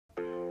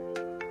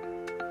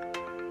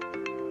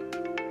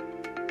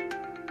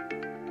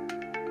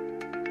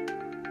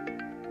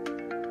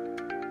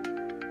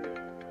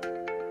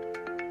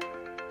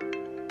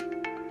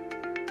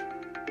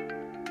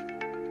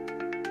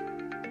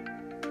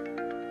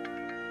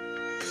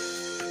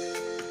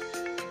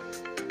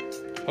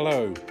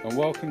Hello and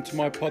welcome to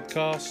my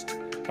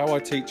podcast, How I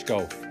Teach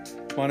Golf.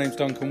 My name's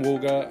Duncan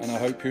Walger and I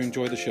hope you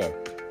enjoy the show.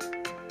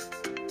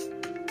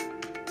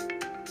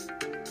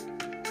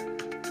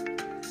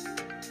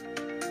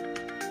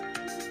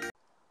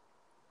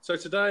 So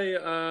today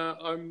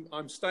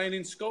I'm staying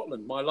in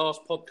Scotland. My last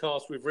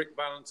podcast with Rick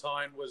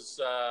Valentine was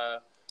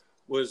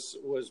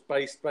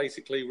based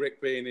basically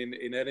Rick being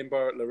in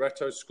Edinburgh at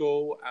Loreto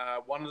School.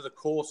 One of the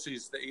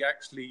courses that he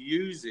actually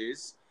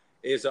uses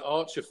is at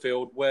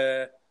Archerfield,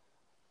 where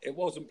it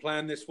wasn't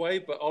planned this way,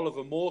 but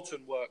Oliver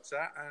Morton works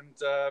at. And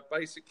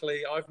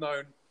basically, I've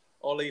known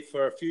Ollie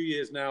for a few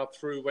years now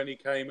through when he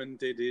came and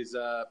did his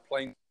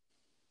playing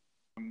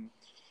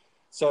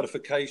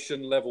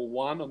certification level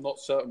 1. I'm not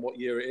certain what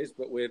year it is,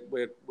 but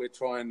we're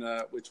trying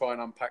to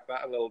unpack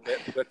that a little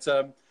bit. But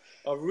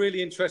I'm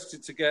really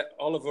interested to get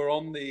Oliver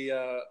on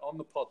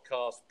the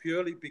podcast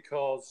purely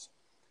because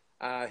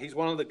he's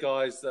one of the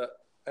guys that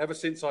ever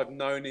since I've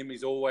known him,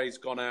 he's always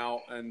gone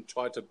out and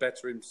tried to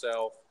better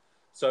himself,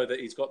 so that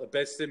he's got the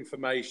best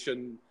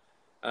information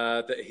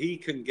that he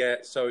can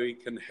get, so he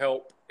can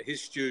help his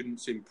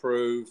students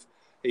improve.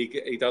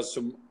 He does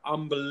some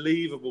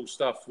unbelievable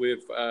stuff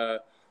with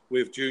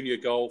junior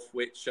golf,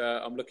 which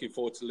I'm looking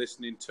forward to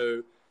listening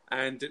to.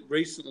 And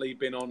recently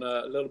been on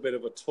a little bit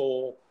of a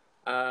tour.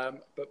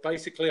 But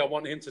basically, I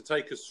want him to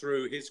take us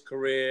through his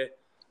career,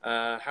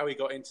 how he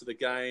got into the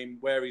game,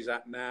 where he's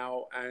at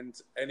now, and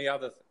any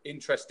other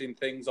interesting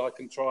things I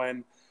can try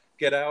and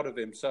get out of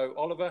him. So,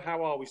 Oliver,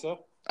 how are we, sir?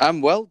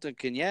 I'm well,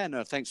 Duncan. Yeah,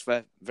 no, thanks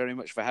very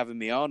much for having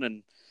me on,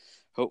 and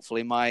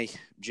hopefully my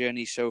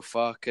journey so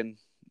far can,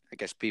 I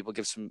guess, people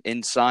give some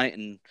insight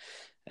and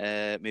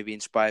maybe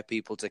inspire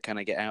people to kind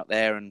of get out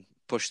there and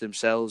push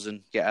themselves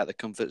and get out of the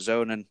comfort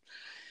zone. And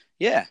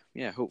yeah,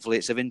 hopefully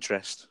it's of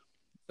interest.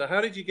 So, how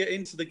did you get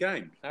into the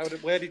game?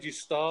 Where did you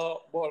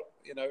start?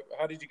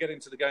 How did you get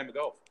into the game of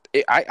golf?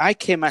 I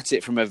came at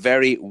it from a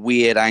very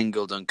weird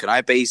angle, Duncan.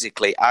 I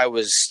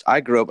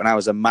grew up and I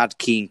was a mad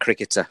keen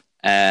cricketer.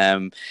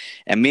 And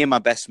me and my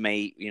best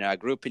mate, I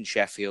grew up in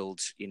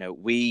Sheffield.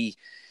 We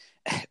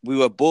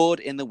were bored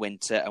in the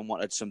winter and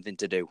wanted something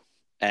to do.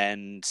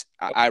 And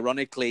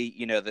ironically,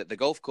 the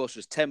golf course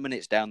was 10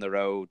 minutes down the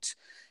road.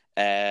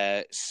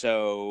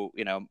 So,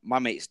 my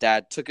mate's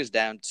dad took us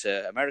down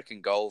to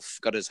American Golf,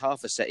 got us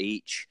half a set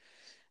each.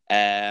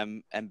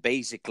 And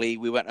basically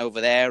we went over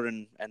there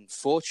and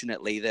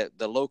fortunately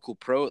the local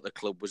pro at the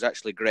club was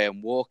actually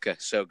Graham Walker.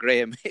 So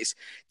Graham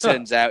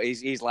turns out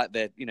he's like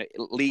the,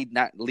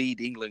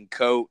 lead England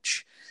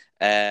coach.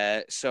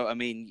 So, I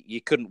mean,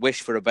 you couldn't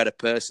wish for a better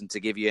person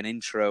to give you an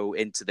intro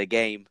into the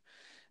game.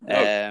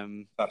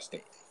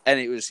 Fantastic. And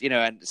it was,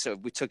 and so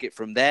we took it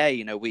from there.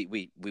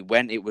 We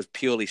went, it was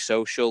purely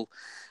social.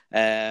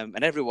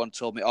 And everyone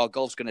told me, "Oh,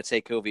 golf's going to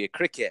take over your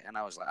cricket," and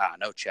I was like,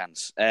 no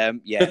chance." And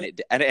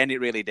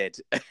it really did.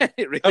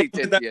 It really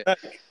did.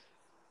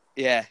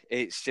 Yeah.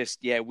 It's just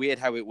weird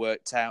how it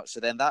worked out.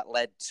 So then that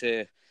led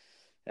to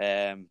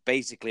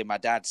basically my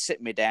dad sit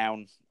me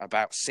down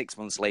about 6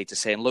 months later,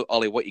 saying, "Look,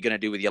 Ollie, what are you going to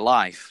do with your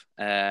life?"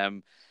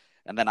 And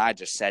then I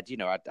just said,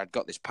 I'd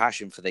got this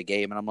passion for the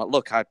game, and I'm like,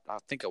 "Look, I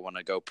think I want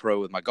to go pro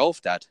with my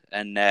golf, Dad."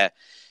 And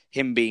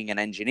him being an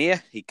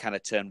engineer, he kind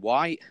of turned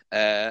white.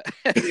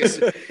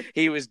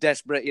 He was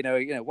desperate,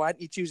 why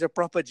didn't you choose a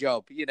proper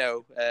job?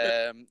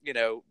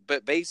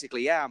 But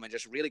basically, I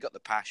just really got the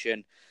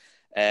passion.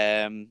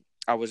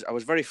 I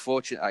was very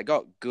fortunate. I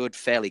got good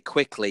fairly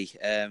quickly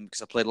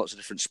because I played lots of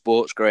different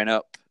sports growing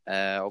up.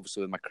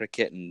 Obviously with my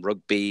cricket and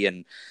rugby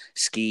and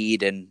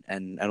skied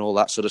and all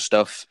that sort of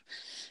stuff.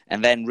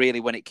 And then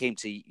really when it came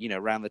to,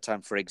 around the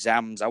time for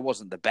exams, I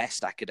wasn't the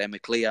best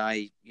academically.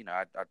 I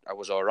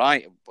was all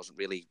right. I wasn't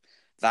really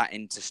that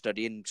into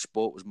studying.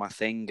 Sport was my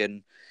thing.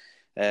 And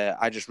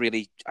I just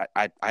really,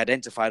 I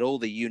identified all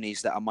the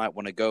unis that I might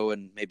want to go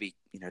and maybe,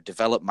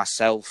 develop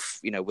myself,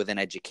 within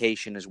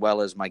education as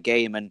well as my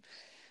game. And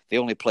the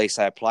only place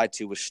I applied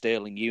to was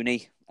Stirling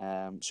Uni.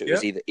 So it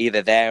was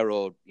either there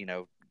or,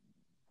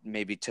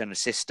 maybe turn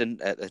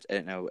assistant at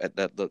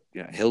the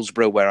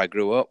Hillsborough where I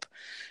grew up.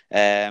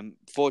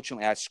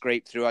 Fortunately, I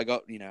scraped through. I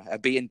got a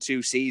B and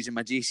 2 C's in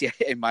my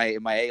GCSE in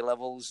my A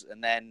levels,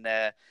 and then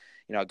I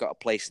got a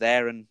place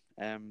there and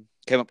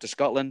came up to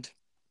Scotland.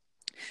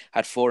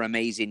 Had 4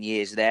 amazing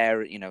years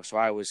there. So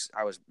I was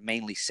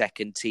mainly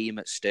second team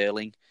at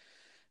Stirling.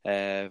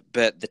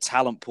 But the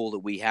talent pool that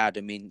we had,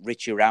 I mean,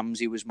 Richie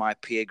Ramsey was my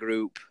peer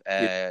group,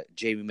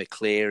 Jamie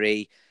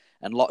McCleary,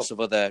 and lots of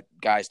other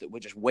guys that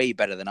were just way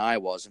better than I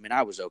was. I mean,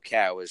 I was okay.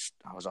 I was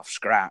off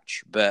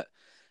scratch, but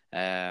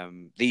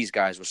these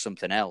guys were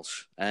something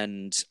else.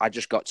 And I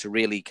just got to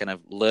really kind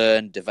of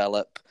learn,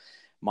 develop.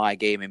 My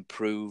game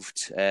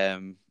improved.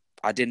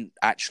 I didn't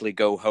actually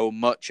go home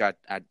much. I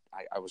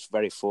was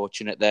very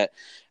fortunate that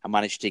I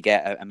managed to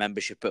get a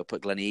membership up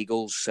at Glen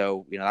Eagles.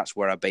 So, that's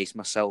where I based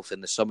myself in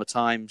the summer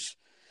times.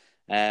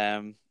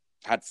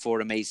 Had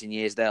 4 amazing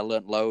years there,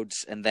 learnt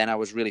loads. And then I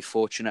was really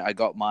fortunate. I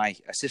got my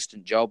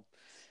assistant job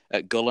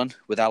at Gullen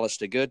with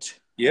Alistair Good.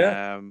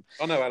 Yeah,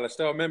 I know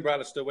Alistair. I remember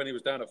Alistair when he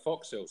was down at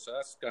Foxhill, so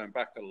that's going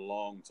back a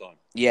long time.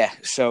 Yeah,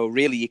 so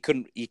really you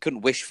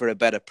couldn't wish for a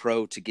better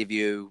pro to give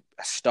you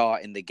a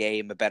start in the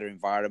game, a better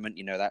environment.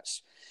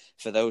 That's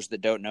for those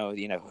that don't know.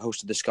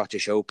 Hosted the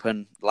Scottish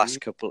Open last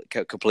couple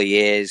of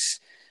years.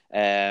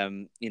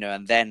 And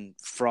then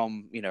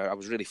I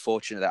was really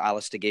fortunate that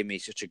Alistair gave me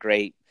such a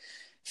great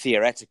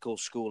theoretical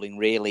schooling,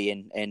 really,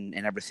 in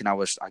everything.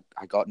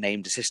 I got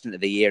named assistant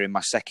of the year in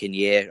my second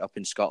year up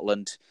in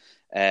Scotland.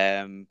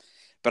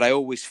 But I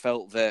always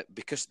felt that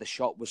because the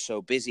shop was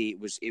so busy,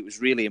 it was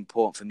really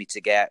important for me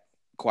to get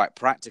quite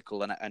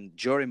practical. And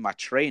during my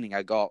training,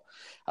 I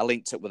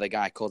linked up with a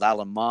guy called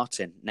Alan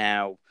Martin.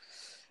 Now,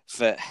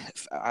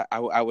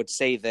 I would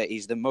say that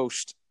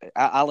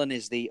Alan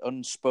is the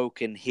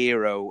unspoken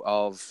hero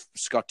of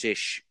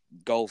Scottish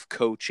golf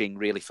coaching,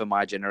 really, for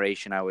my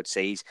generation. I would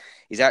say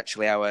he's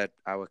actually our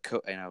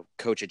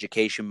coach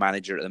education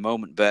manager at the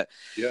moment. But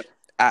yeah.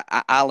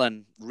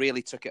 Alan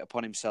really took it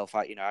upon himself.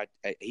 I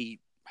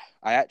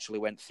actually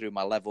went through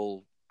my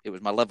level. It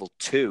was my level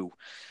 2,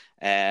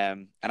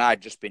 and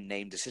I'd just been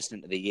named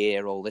assistant of the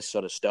year, all this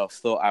sort of stuff.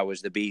 Thought I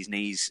was the bee's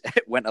knees.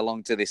 Went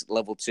along to this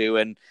level 2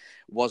 and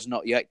was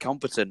not yet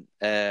competent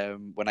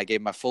when I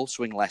gave my full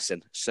swing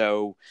lesson.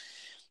 So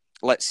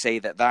let's say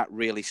that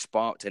really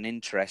sparked an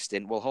interest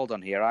in. Well, hold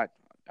on here. I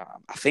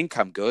think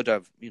I'm good.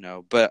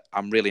 But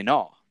I'm really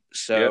not.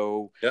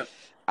 So. Yeah.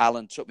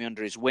 Alan took me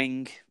under his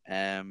wing.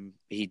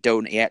 He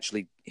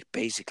actually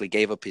basically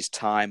gave up his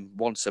time.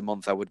 Once a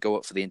month, I would go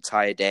up for the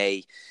entire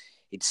day.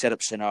 He'd set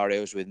up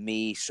scenarios with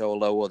me,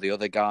 Solo, or the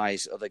other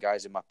guys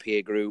in my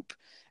peer group,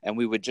 and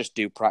we would just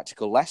do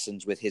practical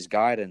lessons with his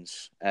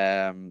guidance.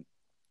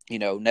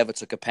 Never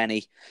took a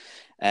penny.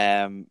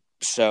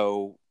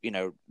 So,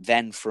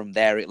 then from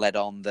there it led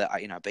on that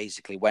I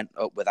basically went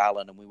up with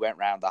Alan and we went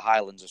around the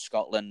Highlands of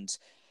Scotland,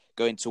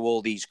 going to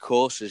all these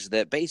courses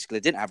that basically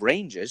didn't have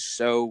ranges.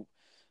 So,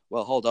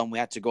 well, hold on, we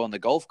had to go on the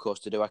golf course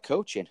to do our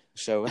coaching.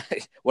 So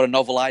what a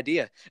novel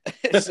idea.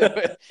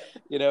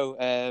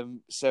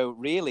 So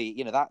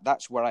really,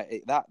 that's where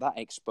that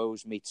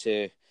exposed me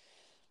to,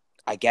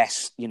 I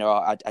guess,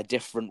 a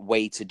different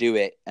way to do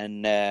it.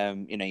 And,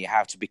 you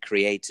have to be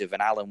creative.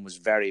 And Alan was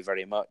very,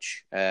 very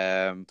much,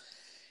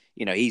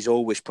 he's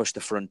always pushed the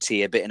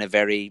frontier, a bit in a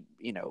very,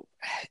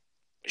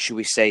 should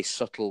we say,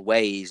 subtle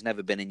way. He's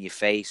never been in your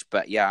face.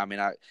 But yeah,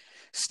 I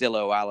still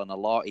owe Alan a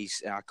lot.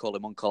 I call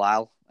him Uncle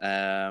Al.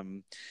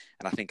 And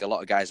I think a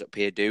lot of guys up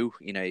here do.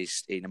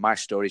 My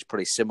story is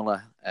pretty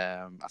similar,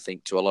 I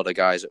think, to a lot of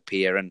guys up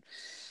here. And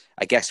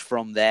I guess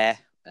from there,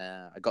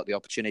 I got the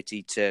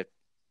opportunity to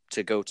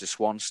go to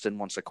Swanston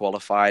once I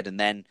qualified. And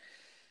then,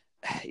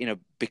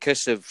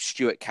 because of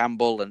Stuart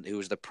Campbell, and who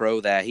was the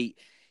pro there,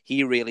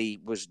 he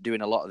really was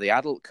doing a lot of the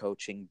adult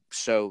coaching.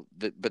 So,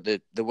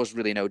 there was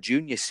really no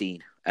junior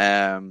scene.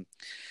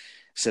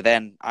 So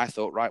then I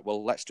thought, right,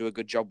 well, let's do a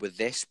good job with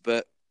this.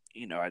 But,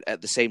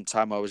 at the same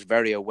time, I was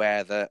very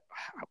aware that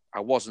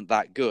I wasn't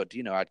that good.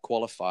 I'd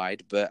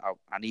qualified, but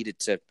I needed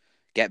to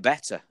get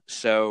better.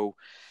 So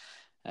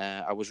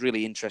I was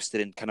really interested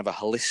in kind of a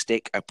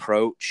holistic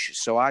approach.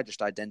 So I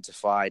just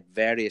identified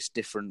various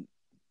different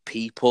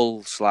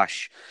people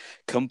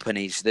 /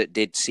 companies that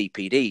did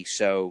CPD.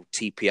 So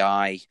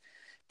TPI,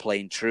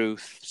 Plain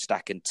Truth,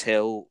 Stack and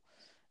Till,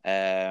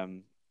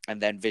 and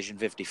then Vision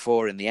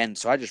 54 in the end.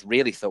 So I just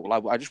really thought,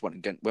 well, I just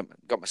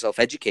got myself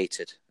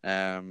educated,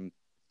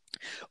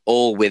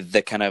 all with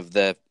the kind of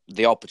the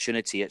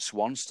opportunity at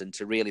Swanston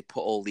to really put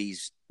all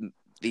these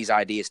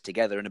ideas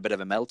together in a bit of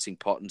a melting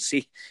pot and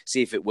see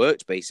if it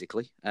worked,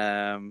 basically.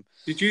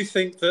 Did you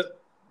think that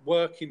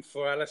working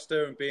for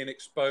Alistair and being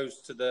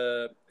exposed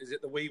to is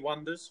it the Wee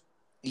Wonders?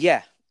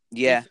 Yeah. Do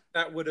you think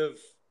that do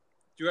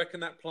you reckon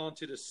that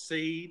planted a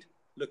seed,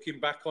 looking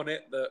back on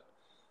it, that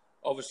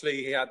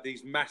obviously he had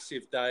these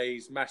massive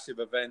days, massive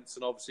events,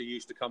 and obviously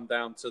used to come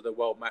down to the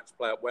World Match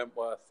Play at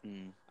Wentworth.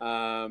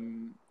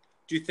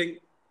 Do you think,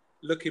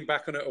 looking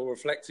back on it or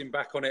reflecting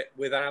back on it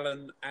with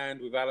Alan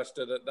and with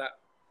Alistair,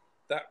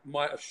 that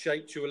might have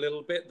shaped you a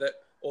little bit, that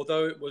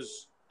although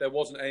there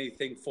wasn't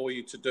anything for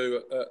you to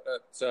do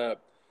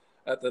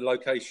at the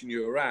location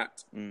you were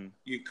at,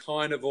 you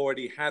kind of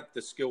already had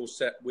the skill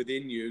set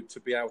within you to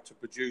be able to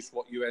produce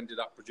what you ended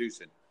up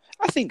producing?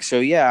 I think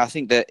so, yeah. I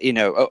think that,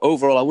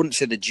 overall, I wouldn't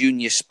say the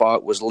junior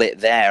spark was lit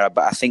there,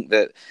 but I think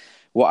that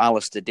what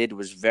Alistair did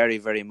was very,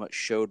 very much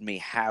showed me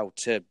how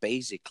to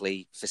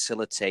basically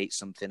facilitate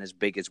something as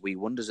big as Wee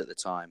Wonders at the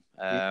time.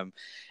 And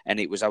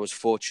I was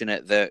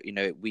fortunate that,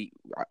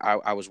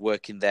 I was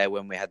working there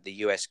when we had the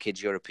US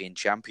Kids European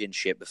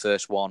Championship, the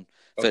first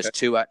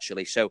two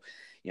actually. So,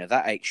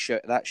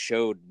 that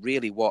showed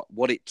really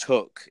what it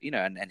took,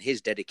 and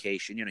his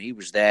dedication. He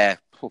was there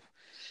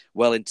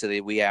well into the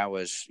wee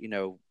hours,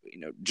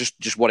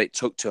 just what it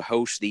took to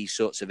host these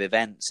sorts of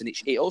events. And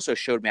it also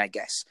showed me, I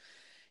guess,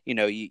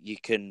 you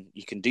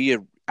can do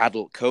your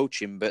adult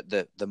coaching, but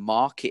the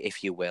market,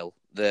 if you will,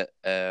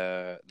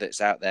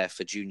 that's out there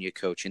for junior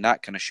coaching,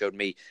 that kind of showed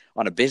me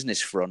on a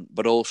business front,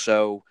 but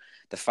also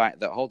the fact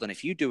that, hold on,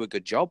 if you do a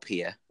good job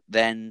here,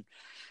 then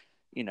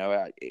you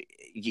know,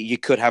 you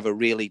could have a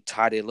really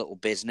tidy little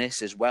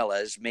business as well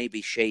as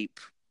maybe shape,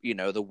 you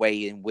know, the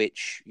way in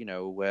which, you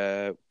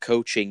know,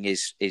 coaching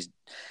is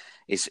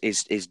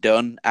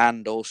done,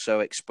 and also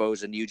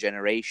expose a new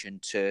generation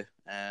to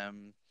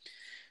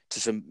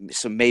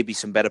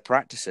some better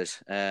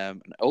practices,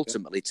 and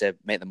ultimately to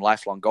make them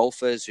lifelong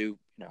golfers who, you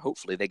know,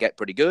 hopefully they get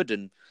pretty good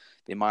and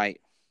they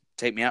might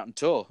take me out on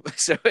tour.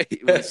 So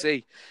we'll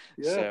see.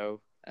 Yeah.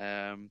 So,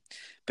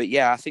 but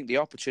yeah, I think the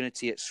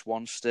opportunity at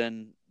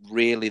Swanston,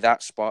 really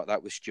that sparked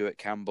that with Stuart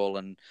Campbell,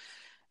 and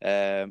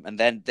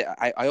then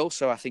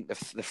I think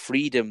the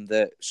freedom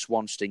that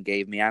Swanston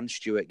gave me and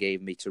Stuart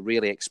gave me to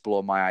really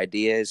explore my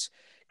ideas,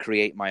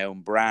 create my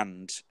own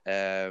brand,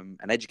 and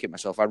educate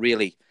myself.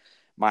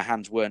 My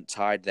hands weren't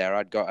tied there.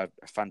 I'd got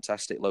a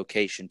fantastic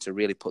location to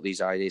really put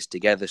these ideas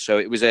together.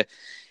 So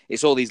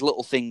it's all these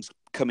little things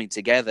coming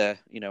together.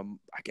 You know,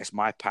 I guess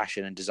my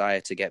passion and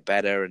desire to get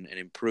better and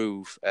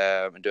improve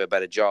and do a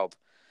better job.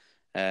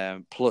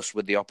 Plus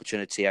with the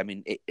opportunity, I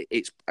mean,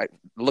 it's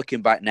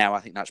looking back now, I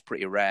think that's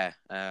pretty rare.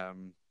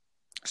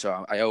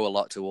 So I owe a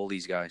lot to all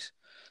these guys.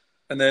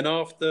 And then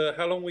after,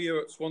 how long were you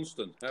at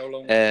Swanston? How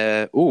long?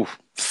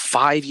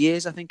 5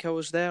 years, I think I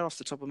was there off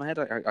the top of my head.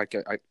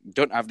 I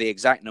don't have the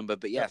exact number,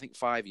 but yeah, I think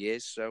 5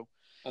 years. So.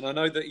 And I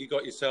know that you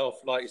got yourself,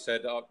 like you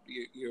said,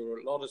 you were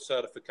a lot of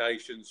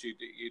certifications. You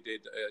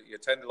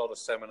attended a lot of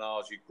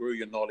seminars. You grew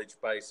your knowledge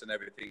base and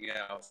everything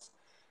else.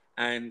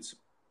 And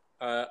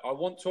I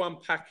want to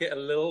unpack it a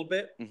little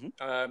bit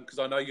because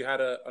I know you had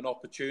an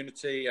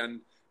opportunity and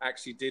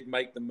actually did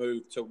make the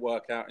move to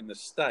work out in the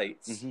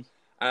States. Mm-hmm.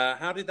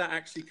 How did that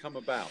actually come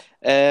about?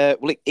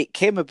 Well, it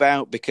came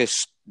about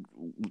because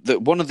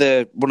one of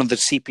the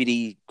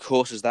CPD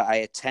courses that I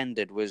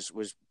attended was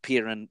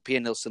Pierre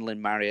Nilsson Lynn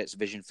Marriott's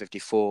Vision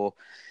 54.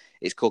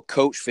 It's called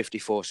Coach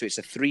 54. So it's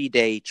a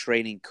 3-day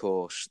training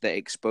course that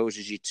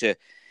exposes you to,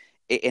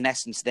 in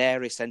essence,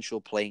 their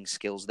essential playing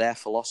skills, their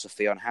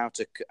philosophy on how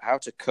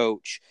to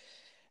coach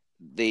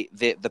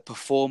the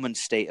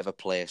performance state of a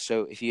player.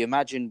 So if you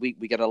imagine, we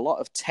get a lot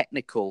of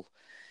technical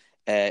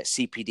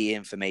CPD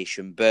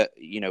information, but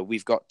you know,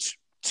 we've got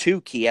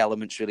two key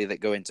elements really that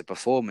go into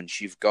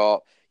performance. You've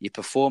got your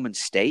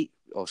performance state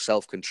or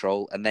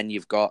self-control, and then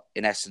you've got,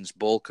 in essence,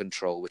 ball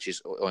control, which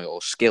is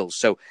or skills.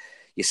 So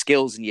your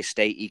skills and your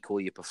state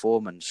equal your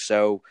performance.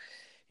 So,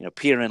 you know,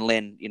 Pierre and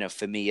Lynn, you know,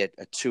 for me are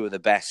two of the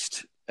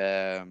best,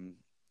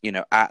 you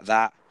know, at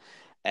that.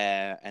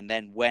 And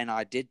then when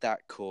I did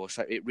that course,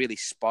 it really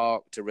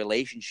sparked a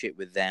relationship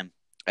with them.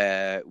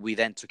 We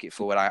then took it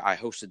forward. I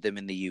hosted them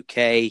in the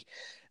UK.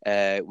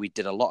 We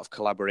did a lot of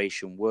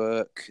collaboration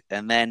work,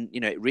 and then, you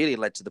know, it really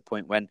led to the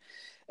point when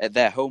at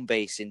their home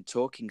base in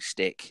Talking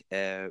Stick,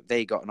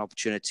 they got an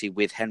opportunity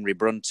with Henry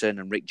Brunton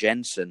and Rick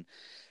Jensen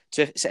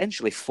to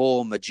essentially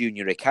form a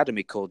junior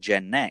academy called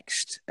Gen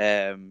Next.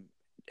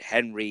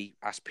 Henry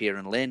asked Pierre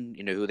and Lynn,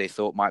 you know, who they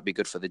thought might be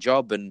good for the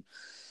job, and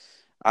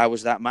I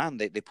was that man.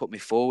 They put me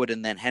forward,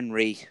 and then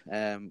Henry,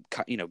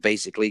 you know,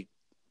 basically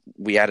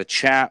we had a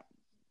chat.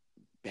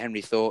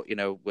 Henry thought, you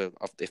know, well,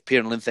 if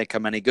Pierre and Lynn think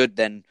I'm any good,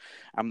 then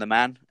I'm the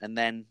man. And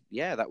then,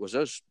 yeah, that was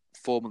us.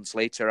 4 months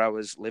later, I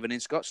was living in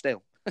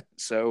Scottsdale.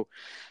 So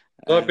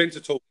I've been to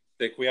Talking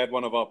Stick. We had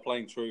one of our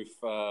Playing Truth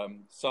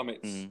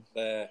summits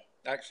there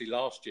actually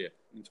last year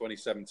in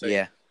 2017.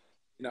 Yeah,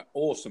 you know,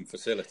 awesome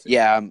facility.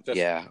 Yeah,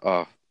 yeah.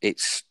 Oh,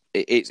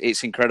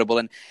 it's incredible.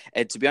 And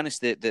to be honest,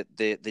 the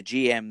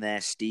GM there,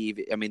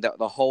 Steve. I mean,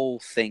 the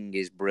whole thing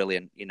is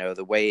brilliant. You know,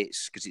 the way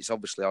because it's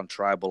obviously on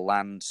tribal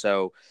land,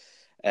 so.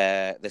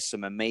 There's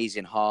some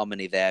amazing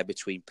harmony there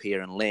between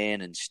Pierre and Lynn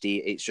and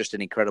Steve. It's just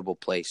an incredible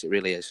place. It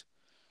really is.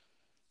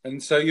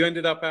 And so you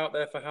ended up out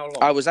there for how long?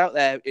 I was out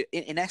there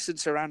in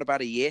essence around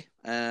about a year.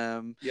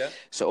 Yeah.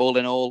 So all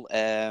in all,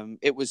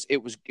 it was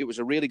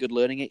a really good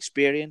learning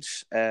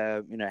experience.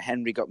 You know,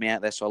 Henry got me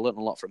out there, so I learned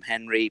a lot from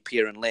Henry,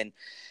 Pierre, and Lynn.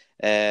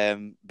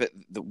 But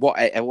what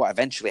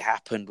eventually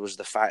happened was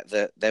the fact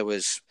that there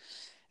was.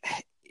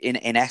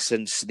 In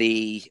essence,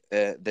 the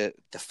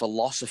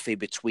philosophy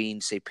between,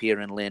 say, Pierre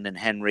and Lynn and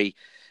Henry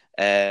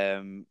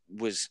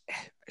was,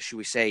 should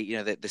we say, you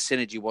know, the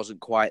synergy wasn't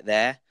quite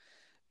there.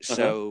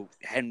 So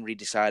Henry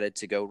decided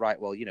to go, right,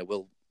 well, you know,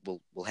 we'll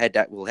head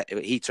that.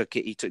 He took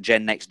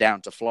Gen Next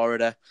down to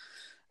Florida,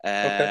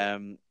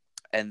 and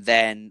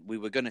then we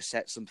were going to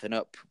set something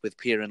up with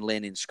Pierre and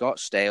Lynn in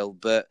Scottsdale,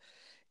 but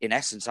in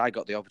essence, I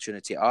got the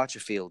opportunity at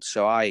Archerfield,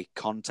 so I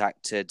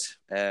contacted.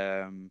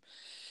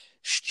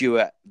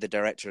 Stuart, the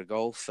director of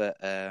golf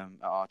at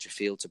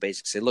Archerfield, to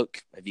basically say,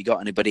 look, have you got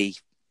anybody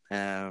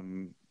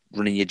running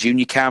your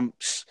junior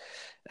camps?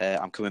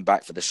 I'm coming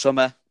back for the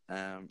summer.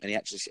 And he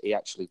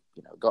actually,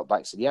 you know, got back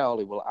and said, yeah,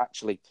 Ollie, well,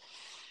 actually,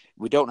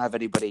 we don't have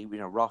anybody, you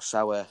know, Ross,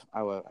 our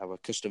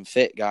custom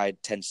fit guy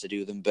tends to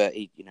do them, but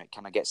he, you know,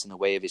 kind of gets in the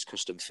way of his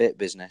custom fit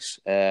business.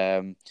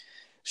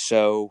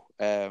 So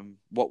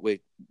what we're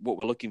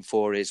looking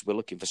for is we're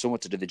looking for someone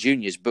to do the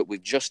juniors, but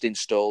we've just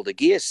installed a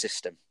gear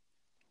system.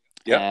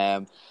 Yeah.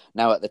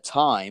 Now, at the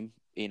time,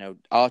 you know,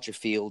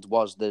 Archerfield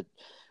was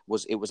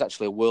was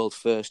actually a world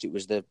first. It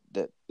was the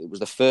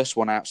first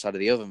one outside of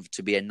the oven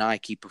to be a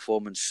Nike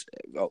performance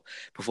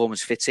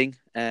fitting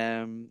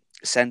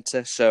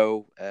center.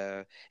 So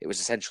it was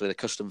essentially the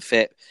custom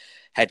fit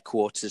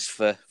headquarters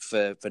for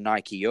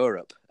Nike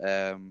Europe.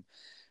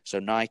 So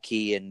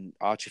Nike and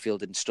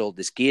Archerfield installed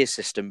this gear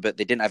system, but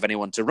they didn't have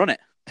anyone to run it.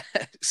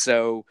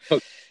 So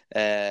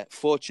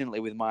fortunately,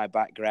 with my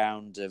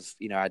background of,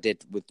 I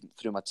did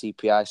through my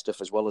TPI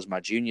stuff as well as my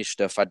junior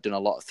stuff, I'd done a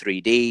lot of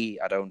 3D.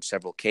 I'd owned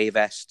several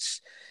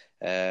K-Vests,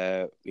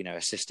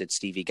 assisted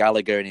Stevie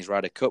Gallagher in his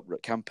Ryder Cup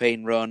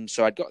campaign run.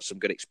 So I'd got some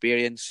good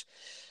experience.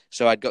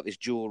 So I'd got this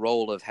dual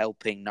role of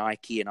helping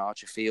Nike and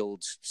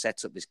Archerfield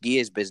set up this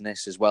gears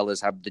business as well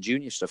as have the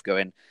junior stuff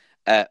going.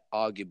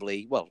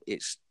 Arguably, well,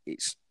 it's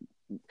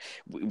a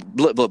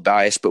little bit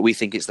biased, but we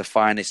think it's the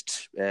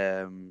finest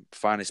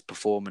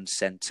performance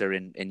center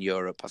in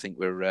Europe. I think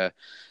we're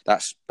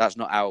that's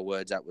not our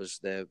words. That was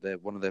the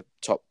one of the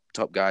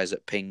top guys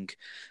at Ping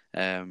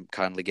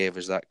kindly gave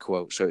us that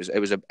quote. So it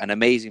was an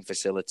amazing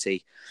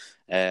facility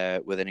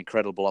with an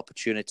incredible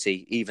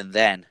opportunity. Even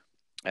then.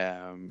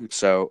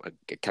 So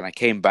I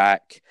came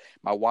back.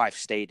 My wife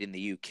stayed in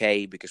the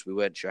UK because we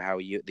weren't sure how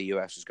the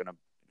US was going to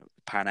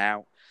pan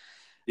out.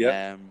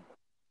 Yeah.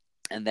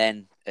 And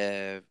then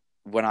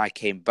when I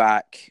came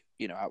back,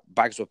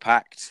 bags were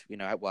packed.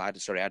 I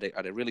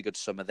had a really good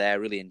summer there.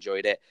 Really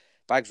enjoyed it.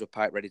 Bags were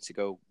packed, ready to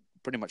go,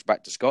 pretty much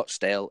back to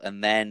Scottsdale.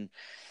 And then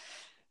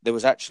it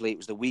was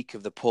the week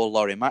of the Paul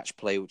Lawrie Match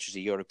Play, which is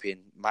a European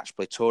Match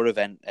Play Tour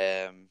event.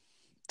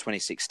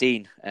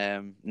 2016,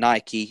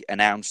 Nike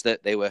announced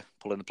that they were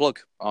pulling the plug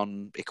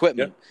on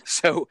equipment. Yep.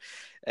 So,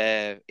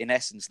 in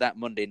essence, that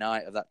Monday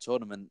night of that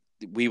tournament,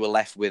 we were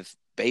left with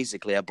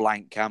basically a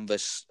blank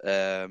canvas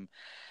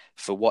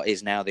for what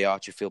is now the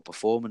Archerfield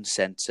Performance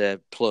Center,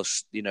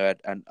 plus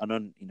a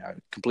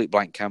complete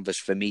blank canvas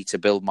for me to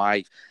build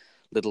my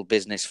little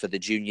business for the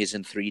juniors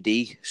in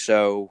 3D.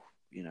 So,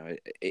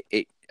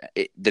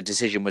 the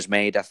decision was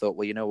made. I thought,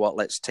 well, you know what?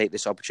 Let's take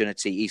this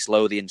opportunity. East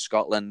Lothian,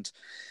 Scotland.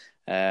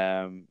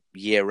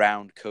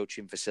 Year-round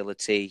coaching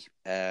facility,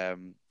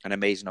 an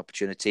amazing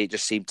opportunity. It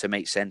just seemed to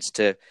make sense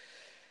to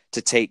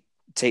take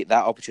that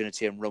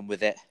opportunity and run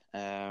with it.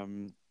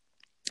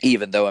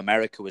 Even though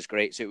America was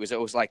great, so it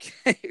was like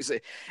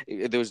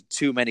there was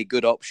too many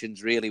good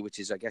options really, which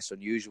is I guess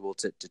unusual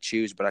to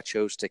choose. But I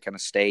chose to kind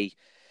of stay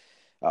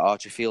at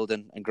Archerfield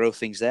and grow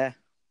things there.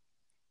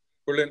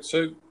 Brilliant.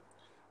 So,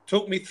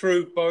 talk me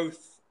through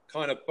both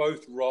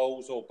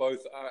roles or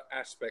both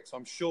aspects.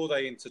 I'm sure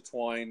they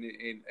intertwine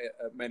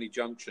at many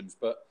junctions,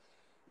 but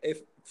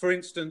if, for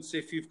instance,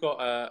 if you've got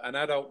an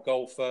adult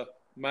golfer,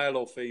 male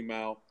or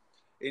female,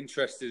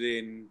 interested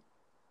in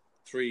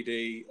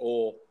 3D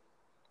or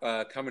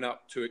coming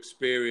up to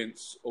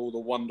experience all the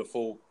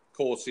wonderful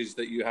courses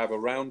that you have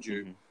around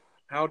you,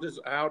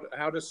 mm-hmm.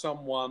 how does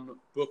someone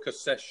book a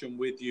session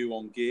with you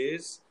on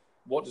gears?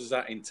 What does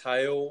that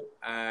entail?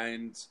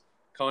 And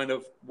kind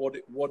of what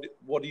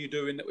do you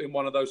do in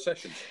one of those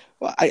sessions?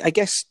 Well, I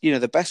guess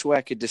the best way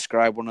I could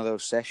describe one of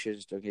those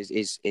sessions, Doug,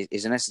 is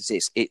in essence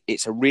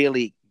it's a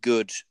really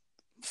good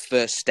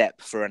first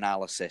step for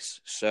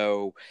analysis.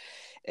 So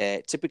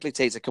it typically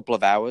takes a couple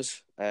of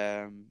hours.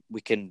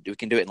 We can do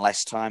it in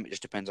less time. It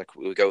just depends how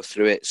we go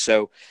through it.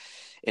 So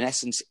in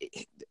essence,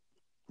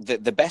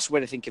 the best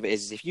way to think of it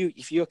is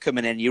if you're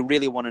coming in, you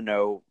really want to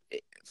know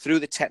through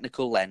the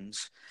technical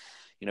lens.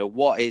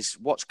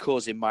 What's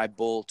causing my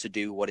ball to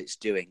do what it's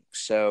doing.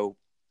 So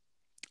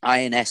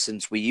in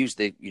essence, we use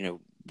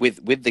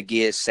with the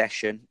gears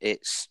session,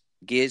 it's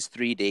gears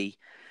 3D,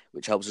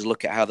 which helps us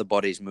look at how the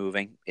body's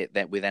moving.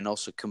 We then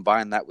also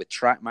combine that with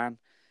TrackMan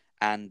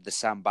and the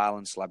SAM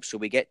Balance Lab. So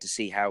we get to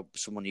see how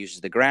someone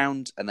uses the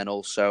ground and then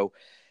also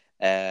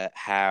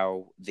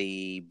how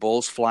the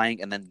ball's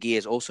flying. And then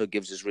gears also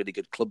gives us really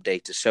good club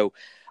data. So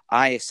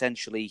I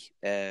essentially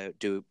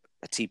do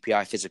a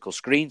TPI physical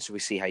screen, so we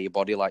see how your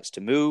body likes to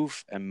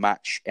move and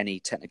match any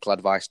technical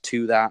advice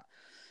to that,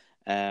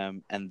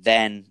 and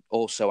then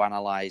also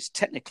analyze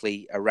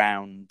technically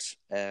around,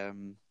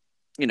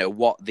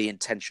 what the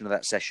intention of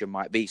that session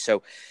might be.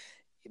 So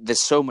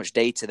there's so much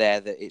data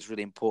there that it's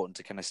really important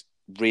to kind of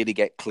really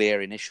get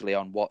clear initially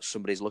on what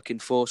somebody's looking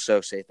for.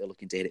 So say if they're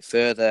looking to hit it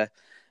further,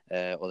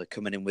 or they're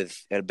coming in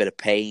with a bit of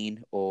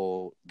pain,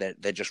 or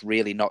they're just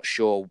really not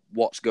sure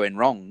what's going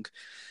wrong.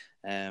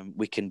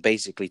 We can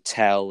basically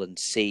tell and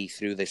see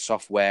through the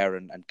software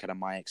and kind of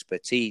my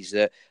expertise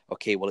that,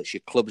 okay, well, it's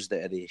your clubs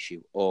that are the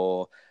issue,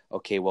 or,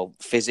 okay, well,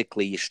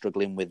 physically you're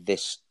struggling with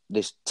this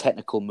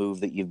technical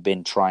move that you've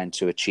been trying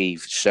to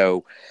achieve.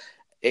 So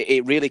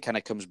it really kind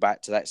of comes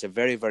back to that. It's a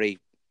very, very,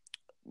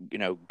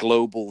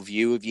 global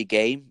view of your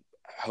game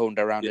honed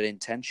around an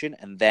intention.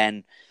 And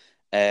then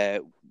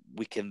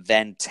we can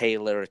then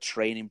tailor a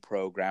training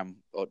program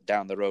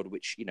down the road,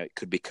 which, it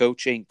could be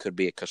coaching, could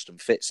be a custom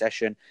fit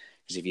session.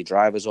 Because if your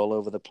driver's all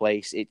over the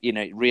place, it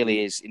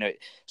really is,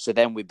 so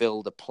then we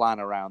build a plan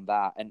around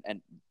that.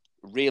 And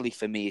really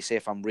for me, say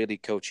if I'm really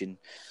coaching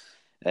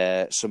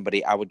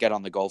somebody, I would get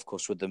on the golf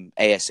course with them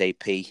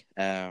ASAP.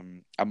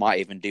 I might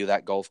even do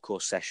that golf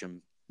course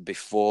session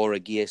before a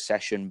gear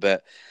session,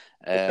 but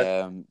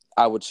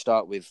I would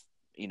start with,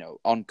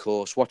 on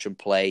course, watch and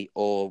play,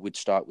 or we'd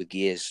start with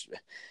gears,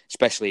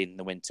 especially in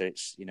the winter.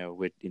 It's,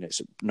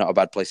 it's not a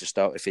bad place to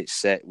start if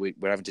it's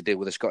we're having to deal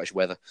with the Scottish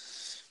weather.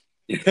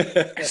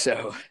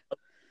 So,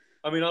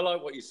 I mean, I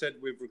like what you said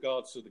with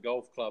regards to the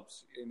golf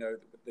clubs,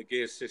 the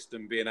gear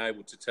system being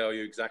able to tell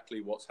you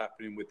exactly what's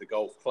happening with the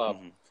golf club.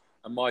 Mm-hmm.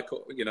 And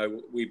Michael,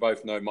 we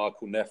both know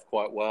Michael Neff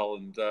quite well.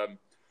 And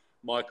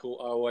Michael,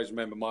 I always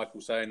remember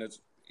Michael saying that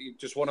you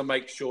just want to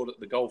make sure that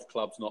the golf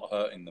club's not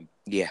hurting them.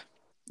 Yeah.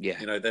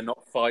 They're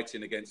not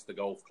fighting against the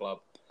golf club.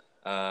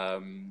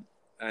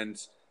 And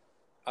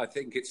I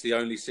think it's the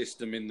only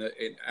system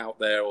out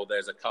there, or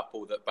there's a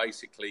couple that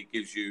basically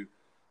gives you,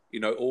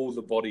 all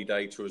the body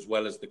data as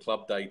well as the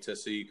club data,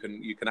 so you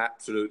can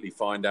absolutely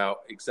find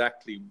out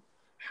exactly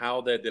how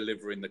they're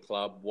delivering the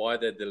club, why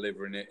they're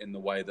delivering it in the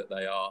way that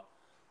they are,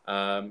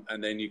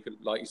 and then you can,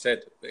 like you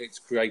said, it's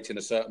creating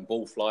a certain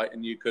ball flight,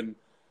 and you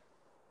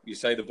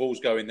say the ball's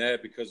going there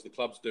because the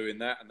club's doing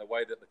that, and the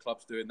way that the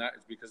club's doing that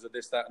is because of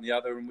this, that, and the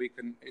other, and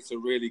it's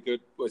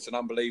an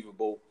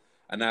unbelievable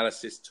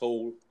analysis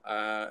tool,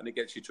 and it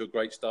gets you to a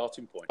great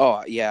starting point.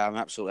 Oh yeah,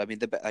 absolutely. I mean,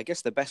 I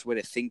guess the best way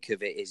to think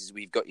of it is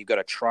you've got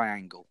a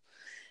triangle.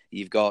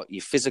 You've got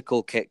your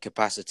physical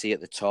capacity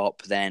at the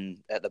top,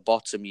 then at the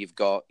bottom you've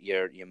got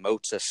your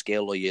motor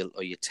skill or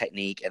your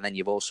technique, and then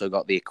you've also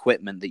got the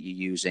equipment that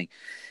you're using,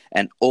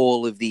 and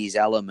all of these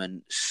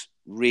elements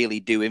really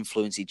do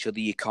influence each other.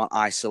 You can't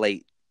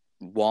isolate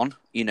one,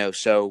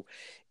 So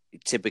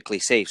typically,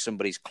 say if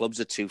somebody's clubs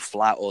are too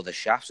flat or the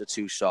shafts are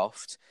too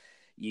soft,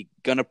 you're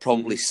going to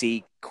probably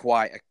see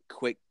quite a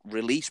quick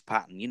release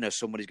pattern.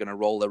 Somebody's going to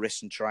roll their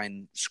wrist and try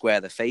and square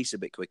the face a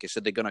bit quicker. So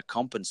they're going to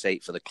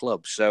compensate for the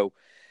club. So,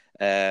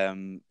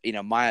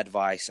 my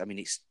advice, I mean,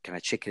 it's kind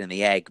of chicken and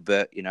the egg,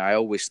 but, I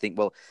always think,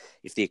 well,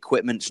 if the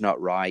equipment's not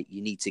right,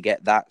 you need to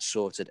get that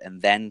sorted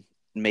and then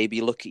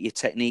maybe look at your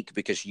technique,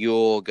 because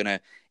you're going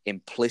to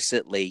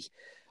implicitly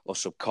or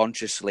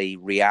subconsciously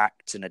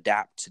react and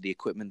adapt to the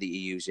equipment that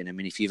you're using. I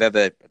mean, if you've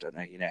ever, I don't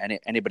know,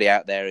 anybody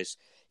out there if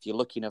you're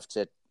lucky enough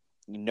to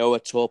know a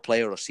tour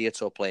player or see a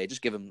tour player,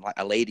 just give them like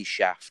a lady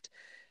shaft,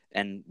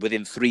 and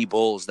within 3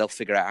 balls they'll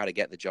figure out how to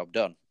get the job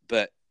done.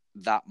 But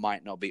that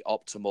might not be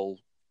optimal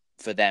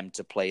for them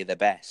to play their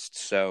best.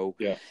 So,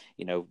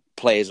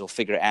 players will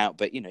figure it out.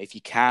 But, if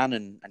you can,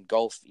 and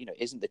golf,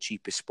 isn't the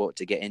cheapest sport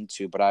to get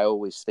into. But I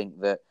always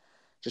think that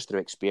just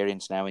through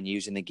experience now and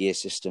using the gear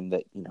system,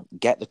 that,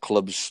 get the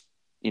clubs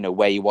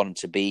where you want them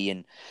to be,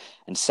 and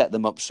set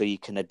them up so you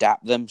can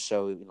adapt them.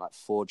 So like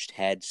forged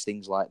heads,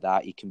 things like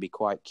that, you can be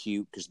quite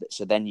cute,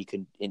 so then you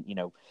can,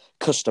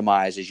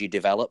 customize as you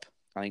develop.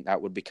 I think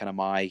that would be kind of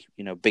my,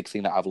 big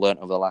thing that I've learned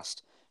over the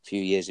last few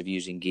years of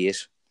using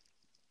gears.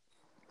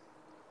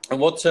 And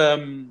what,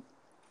 do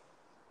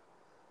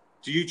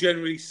you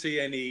generally see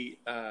any,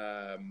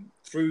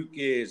 through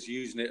gears,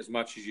 using it as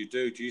much as you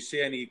do you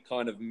see any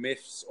kind of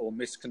myths or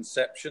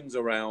misconceptions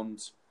around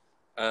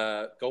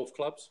golf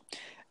clubs?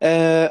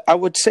 I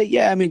would say,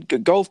 yeah. I mean,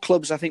 golf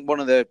clubs, I think one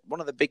of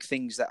the big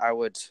things that I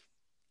would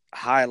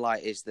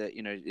highlight is that,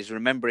 is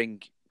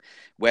remembering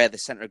where the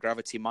center of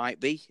gravity might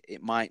be.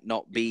 It might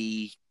not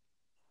be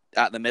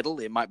at the middle.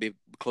 It might be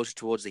closer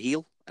towards the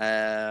heel.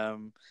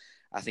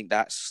 I think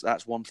that's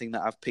one thing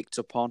that I've picked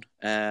up on.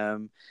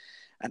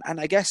 And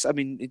I guess, I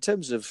mean, in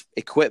terms of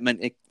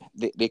equipment,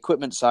 the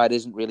equipment side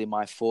isn't really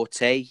my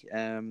forte,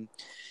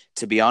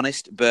 to be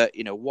honest. But,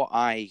 what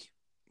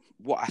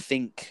I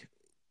think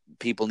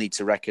people need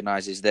to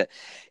recognize is that,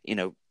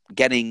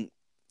 getting,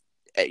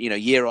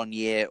 year on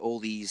year, all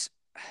these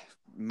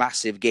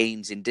massive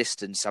gains in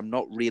distance, I'm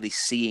not really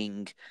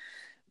seeing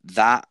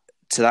that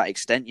to that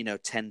extent,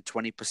 10,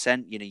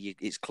 20%,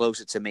 it's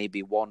closer to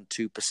maybe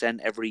 1-2%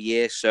 every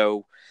year.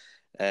 So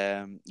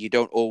you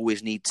don't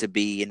always need to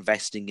be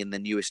investing in the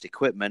newest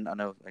equipment. I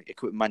know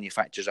equipment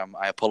manufacturers,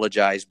 I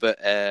apologize, but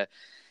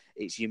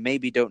you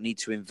maybe don't need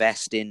to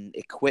invest in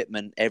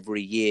equipment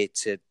every year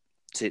to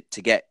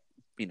get,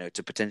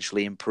 to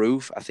potentially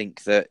improve. I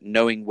think that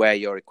knowing where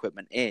your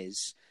equipment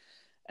is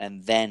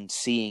and then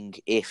seeing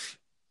if,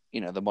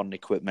 the modern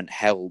equipment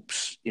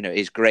helps,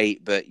 is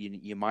great, but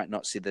you might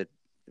not see the,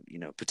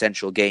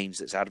 potential gains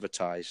that's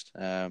advertised.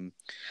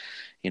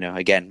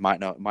 Again, might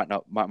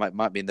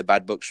be in the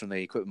bad books from the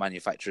equipment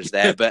manufacturers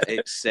there, but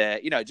it's,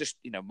 just,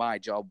 my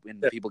job when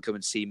people come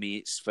and see me,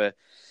 it's for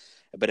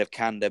a bit of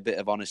candor, a bit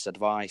of honest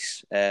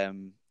advice,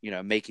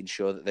 making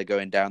sure that they're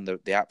going down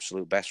the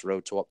absolute best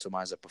road to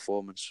optimize their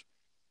performance.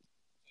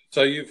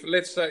 So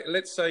let's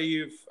say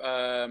you've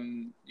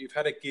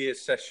had a gear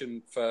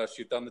session first,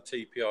 you've done the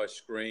TPI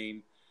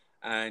screen,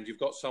 and you've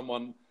got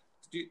someone.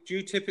 Do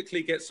you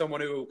typically get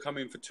someone who will come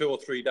in for 2 or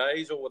 3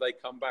 days, or will they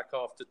come back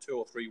after 2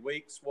 or 3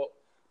 weeks?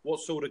 What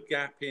sort of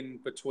gap in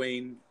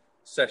between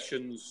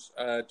sessions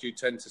do you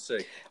tend to see?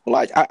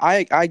 Well,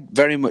 I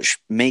very much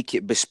make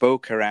it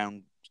bespoke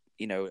around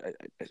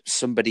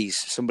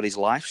somebody's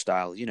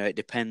lifestyle. It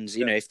depends.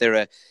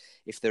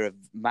 If they're a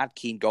mad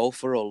keen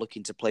golfer or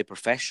looking to play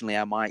professionally,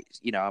 I might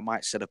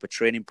set up a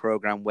training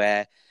program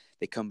where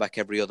They come back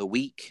every other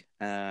week.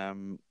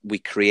 We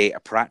create a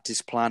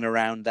practice plan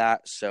around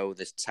that. So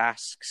there's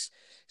tasks.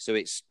 So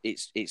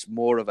it's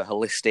more of a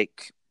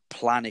holistic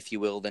plan, if you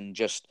will, than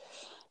just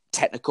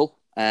technical.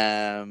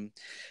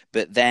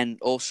 But then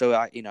also,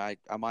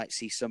 I might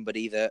see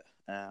somebody that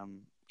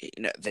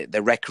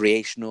they're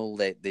recreational.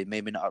 They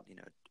maybe not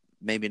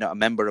a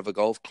member of a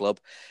golf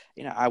club.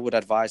 I would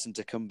advise them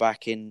to come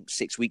back in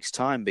 6 weeks'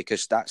 time,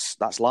 because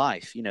that's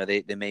life.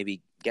 They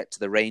maybe get to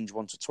the range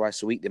once or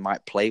twice a week. They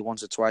might play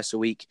once or twice a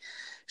week.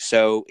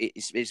 So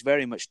it's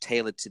very much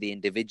tailored to the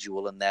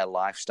individual and their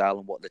lifestyle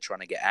and what they're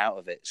trying to get out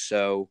of it.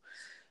 So,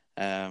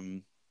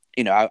 I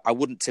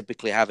wouldn't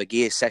typically have a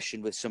gear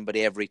session with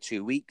somebody every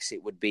 2 weeks.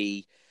 It would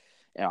be,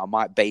 I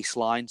might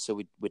baseline. So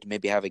we'd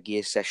maybe have a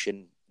gear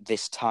session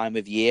this time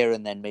of year,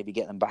 and then maybe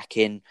get them back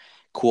in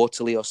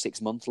quarterly or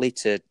 6 monthly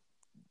to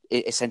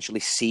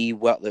essentially see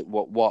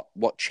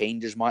what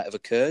changes might have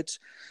occurred.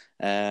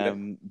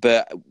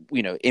 But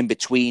in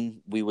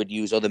between, we would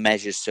use other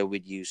measures. So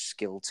we'd use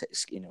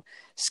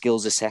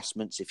skills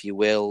assessments, if you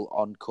will,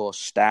 on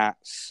course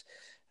stats,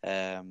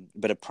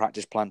 bit of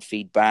practice plan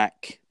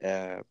feedback,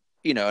 and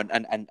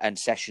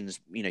sessions,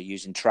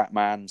 using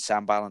TrackMan,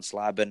 Sound Balance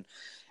Lab, and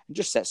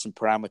just set some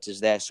parameters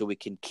there so we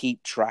can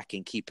keep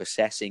tracking, keep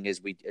assessing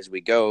as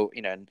we go,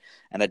 and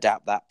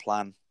adapt that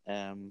plan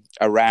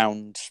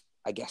around,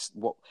 I guess,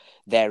 what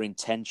their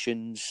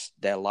intentions,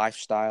 their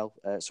lifestyle.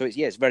 So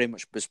it's very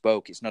much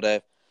bespoke. It's not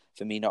a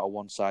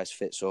one size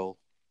fits all.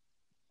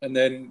 And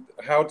then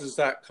how does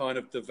that kind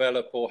of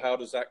develop, or how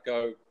does that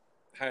go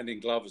hand in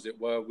glove, as it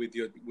were, with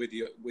your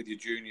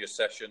junior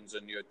sessions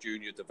and your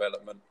junior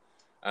development?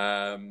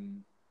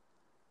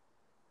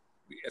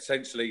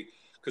 Essentially,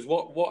 because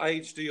what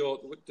age do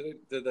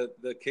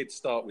the kids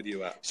start with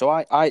you at? So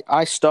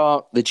I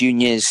start the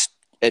juniors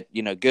at,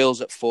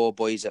 girls at 4,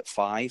 boys at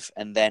 5,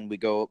 and then we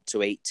go up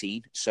to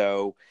 18.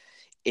 So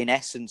in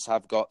essence,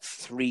 I've got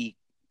three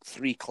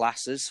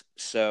classes.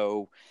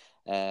 So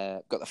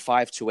got the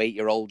 5 to 8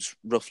 year olds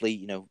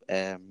roughly.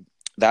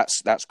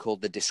 That's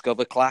called the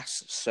Discover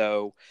class.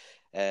 So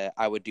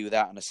I would do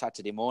that on a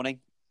Saturday morning.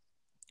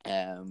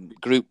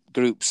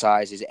 Group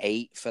size is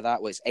 8 for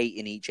that. Well, it's 8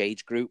 in each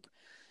age group.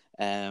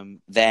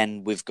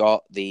 Then we've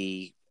got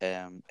the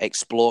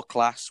Explore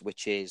class,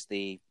 which is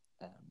the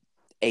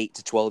 8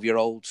 to 12 year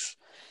olds,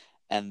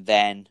 and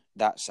then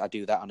I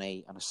do that on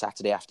a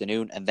Saturday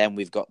afternoon. And then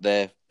we've got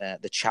the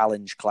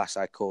Challenge class,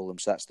 I call them.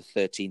 So that's the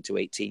 13 to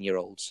 18 year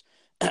olds.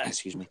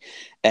 Excuse me.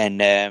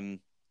 And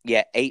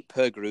 8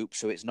 per group.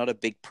 So it's not a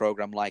big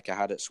program like I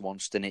had at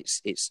Swanston.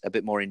 It's a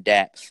bit more in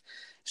depth.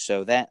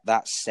 So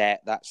that's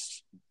set.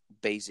 That's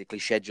basically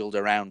scheduled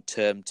around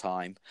term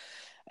time.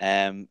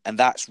 And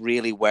that's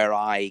really where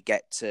I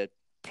get to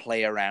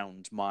play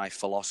around my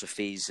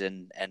philosophies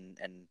and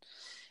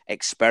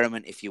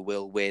experiment, if you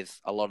will, with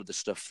a lot of the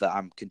stuff that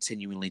I'm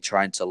continually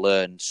trying to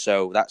learn.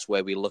 So that's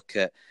where we look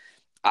at,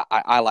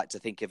 I like to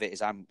think of it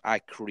as I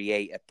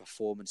create a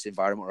performance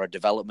environment or a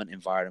development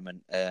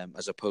environment,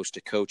 as opposed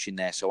to coaching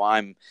there. So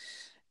I'm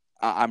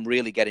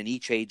really getting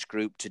each age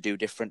group to do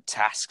different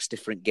tasks,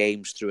 different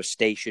games through a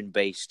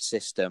station-based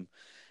system,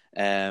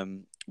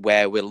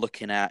 where we're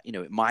looking at,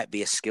 it might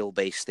be a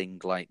skill-based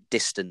thing like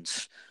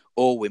distance,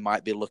 or we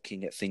might be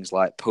looking at things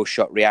like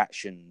post-shot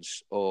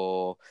reactions,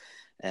 or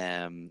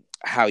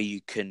how you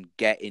can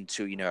get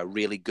into, a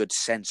really good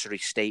sensory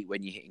state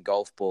when you're hitting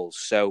golf balls.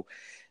 So,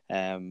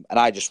 and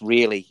I just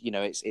really,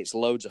 it's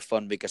loads of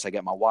fun because I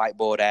get my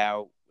whiteboard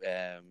out.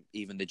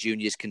 Even the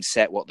juniors can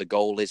set what the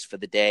goal is for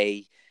the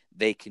day.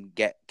 We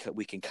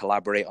can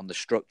collaborate on the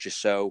structure.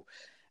 So,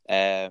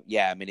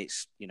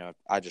 it's,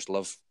 I just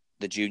love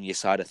the junior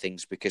side of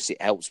things because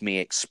it helps me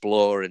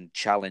explore and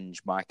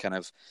challenge my kind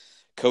of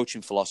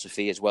coaching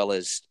philosophy, as well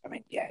as,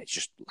 it's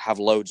just have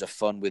loads of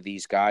fun with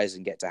these guys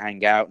and get to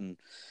hang out and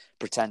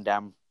pretend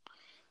I'm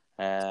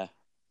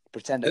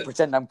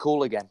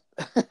cool again.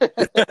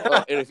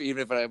 Well, even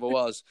if I ever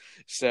was.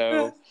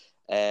 So,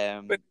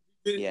 but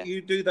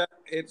you do that.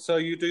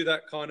 You do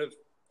that kind of.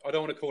 I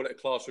don't want to call it a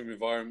classroom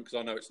environment because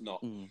I know it's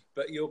not.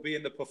 But you'll be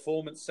in the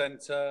performance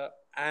center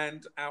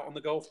and out on the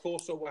golf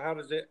course, or how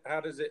does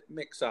it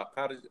mix up?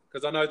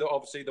 Because I know that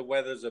obviously the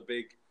weather's a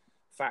big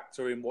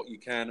factor in what you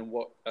can and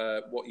what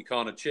you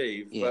can't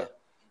achieve. Yeah. But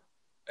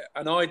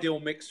an ideal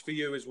mix for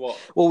you is what?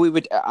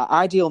 Well,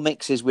 ideal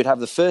mix is we'd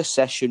have the first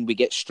session, we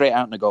get straight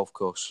out on the golf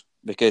course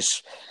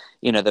because,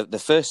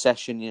 the first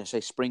session, say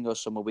spring or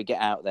summer, we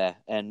get out there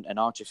and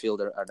Archerfield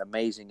are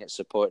amazing at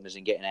supporting us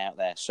and getting out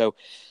there. So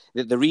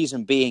the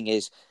reason being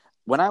is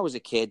when I was a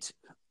kid,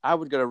 I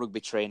would go to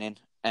rugby training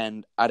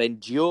and I'd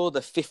endure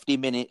the 50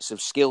 minutes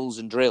of skills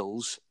and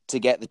drills to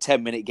get the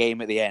 10-minute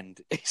game at the end.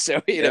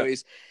 So,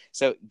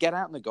 so get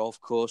out on the golf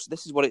course.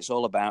 This is what it's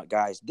all about,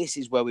 guys. This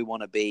is where we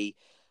want to be.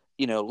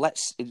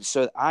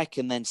 So I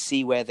can then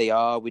see where they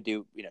are. We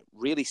do,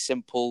 really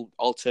simple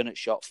alternate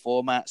shot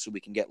format so we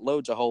can get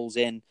loads of holes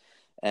in.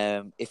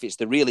 If it's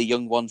the really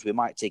young ones, we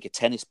might take a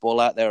tennis ball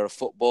out there or a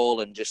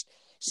football and just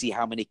see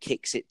how many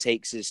kicks it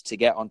takes us to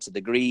get onto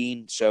the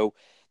green. So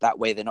That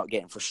way they're not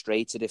getting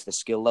frustrated if the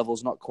skill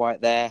level's not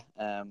quite there.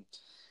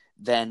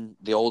 Then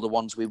the older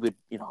ones, we would,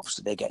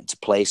 obviously they get into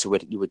play, so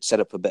you would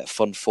set up a bit of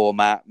fun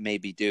format,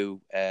 maybe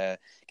get a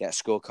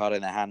scorecard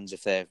in their hands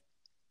if they're,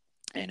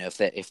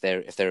 if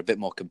they're a bit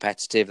more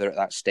competitive, they're at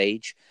that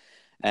stage.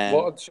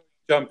 What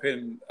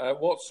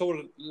sort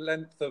of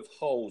length of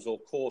holes or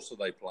course are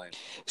they playing?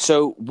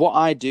 So what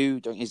I do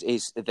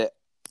is that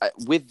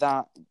with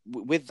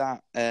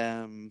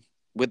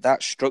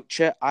that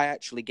structure, I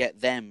actually get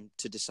them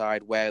to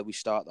decide where we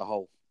start the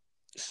hole.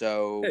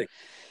 So. Hey.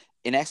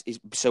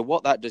 So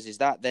what that does is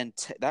that then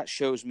that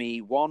shows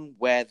me, one,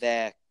 where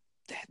they're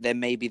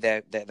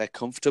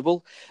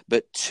comfortable,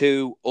 but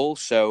two,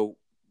 also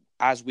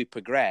as we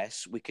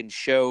progress, we can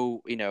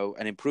show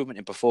an improvement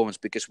in performance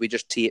because we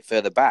just tee it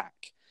further back.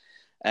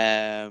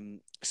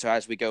 So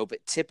as we go,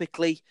 but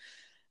typically,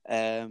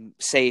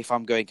 say if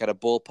I'm going at a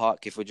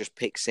ballpark, if we just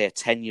pick say a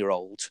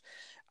 10-year-old,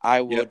 I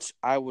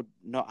would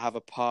not have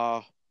a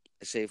par.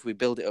 Say if we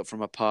build it up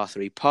from a par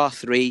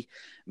three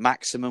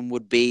maximum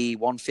would be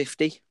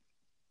 150.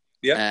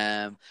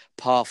 Yeah.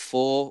 Par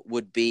 4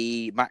 would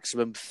be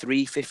maximum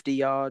 350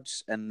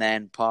 yards, and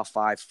then par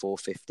 5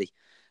 450.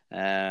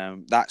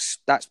 That's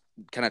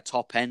kind of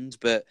top end,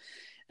 but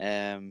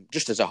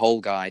just as a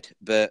whole guide.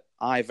 But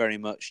I very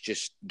much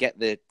just get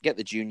the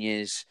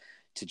juniors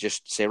to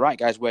just say, right,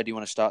 guys, where do you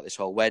want to start this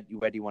hole? Where do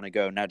you want to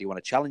go now? Do you want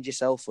to challenge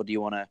yourself, or do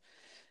you want to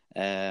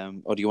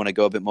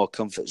go a bit more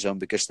comfort zone?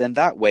 Because then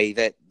that way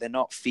they're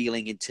not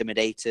feeling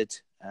intimidated.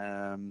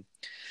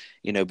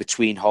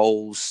 Between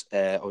holes,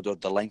 or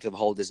the length of the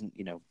hole doesn't,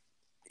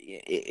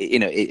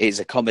 it is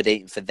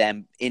accommodating for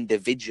them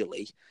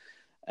individually,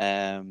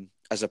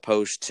 as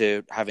opposed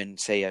to having,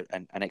 say,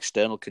 an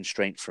external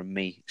constraint from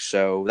me.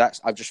 So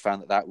I've just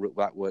found that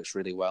works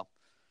really well.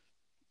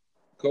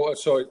 Cool.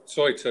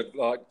 Sorry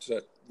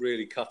to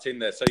really cut in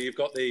there. So you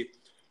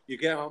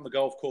get out on the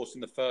golf course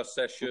in the first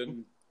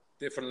session,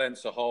 different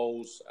lengths of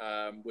holes,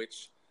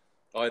 which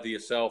either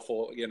yourself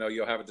or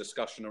you'll have a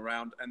discussion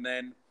around, and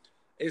then.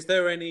 Is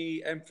there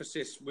any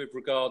emphasis with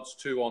regards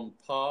to on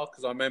par?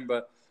 Because I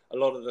remember a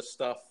lot of the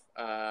stuff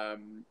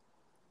that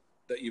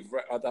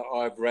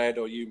I've read,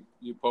 or you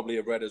probably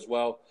have read as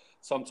well.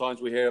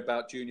 Sometimes we hear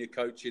about junior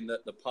coaching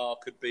that the par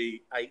could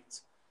be 8,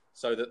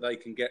 so that they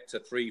can get to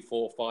 3,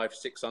 4, 5,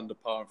 6 under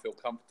par and feel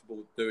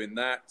comfortable doing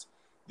that.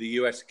 The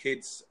US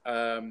kids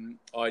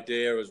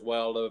idea as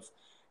well of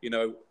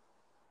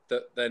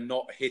that they're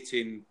not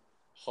hitting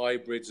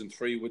hybrids and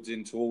 3-woods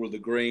into all of the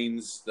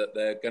greens, that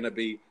they're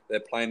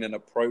playing an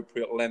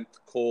appropriate length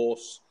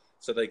course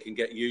so they can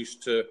get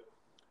used to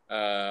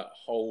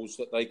holes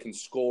that they can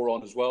score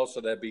on as well.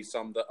 So there'll be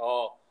some that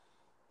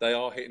they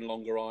are hitting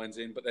longer irons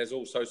in, but there's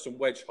also some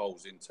wedge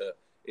holes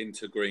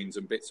into greens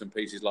and bits and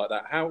pieces like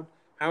that.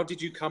 How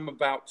did you come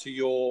about to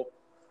your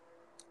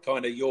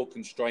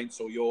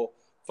constraints or your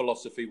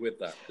philosophy with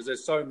that? Because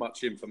there's so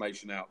much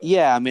information out there.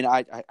 Yeah, I mean,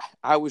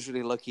 I was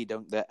really lucky,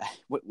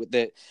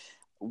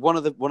 One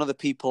of the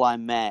people I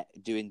met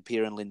doing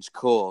Pierre and Lynn's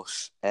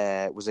course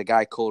was a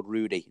guy called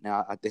Rudy.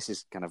 Now, this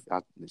is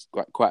it's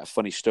quite a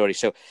funny story.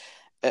 So,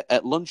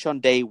 at lunch on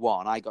day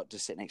 1, I got to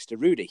sit next to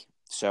Rudy.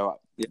 So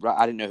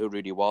I didn't know who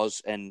Rudy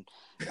was, and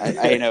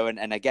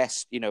I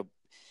guess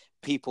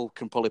people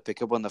can probably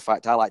pick up on the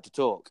fact I like to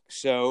talk.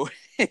 So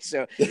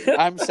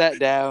I'm sat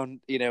down.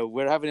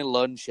 We're having a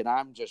lunch, and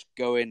I'm just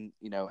going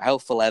hell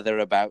for leather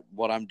about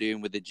what I'm doing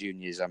with the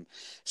juniors. I'm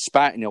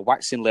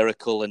waxing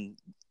lyrical, and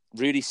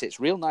Rudy sits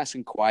real nice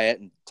and quiet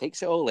and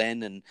takes it all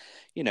in, and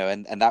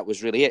and that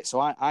was really it. So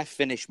I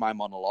finished my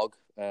monologue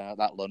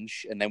that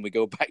lunch, and then we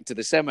go back to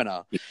the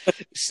seminar.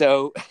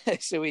 so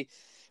we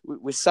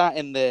sat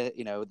in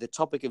the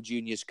topic of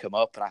juniors come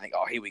up, and I think,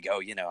 oh, here we go.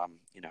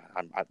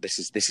 This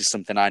is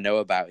something I know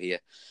about here.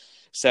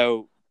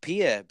 So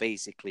Pia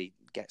basically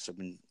gets up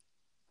and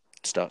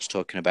starts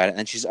talking about it,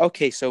 and she's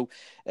okay. So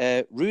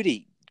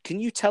Rudy,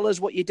 can you tell us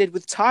what you did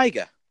with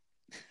Tiger?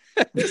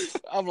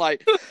 I'm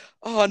like,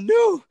 oh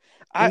no.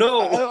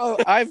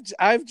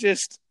 I've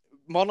just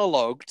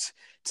monologued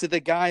to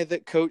the guy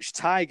that coached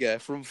Tiger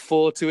from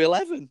 4 to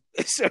 11.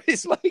 So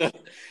it's like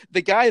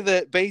the guy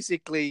that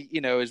basically,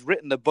 has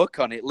written the book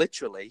on it,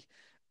 literally.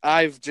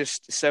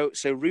 So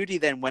Rudy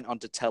then went on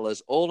to tell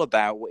us all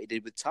about what he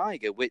did with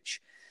Tiger, which,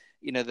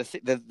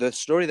 the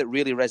story that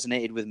really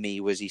resonated with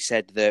me was he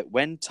said that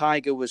when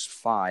Tiger was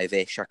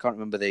 5-ish, I can't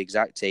remember the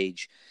exact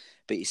age,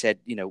 but he said,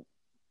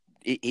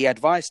 he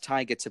advised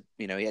Tiger to,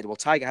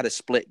 Tiger had a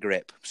split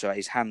grip, so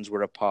his hands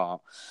were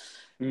apart.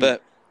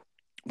 But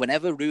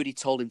whenever Rudy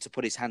told him to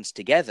put his hands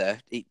together,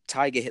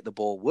 Tiger hit the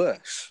ball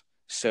worse.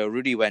 So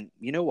Rudy went,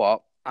 you know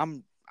what?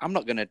 I'm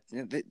not going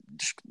to,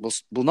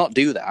 we'll not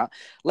do that.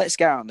 Let's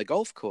get out on the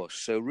golf course.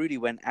 So Rudy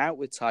went out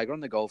with Tiger on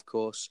the golf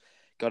course,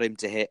 got him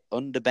to hit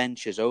under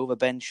benches, over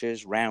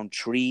benches, round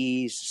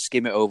trees,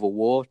 skim it over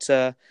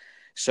water.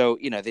 So,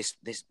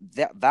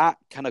 that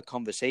kind of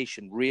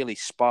conversation really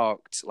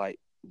sparked,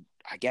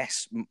 I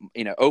guess,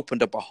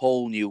 opened up a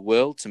whole new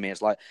world to me.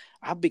 It's like,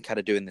 I've been kind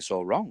of doing this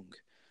all wrong.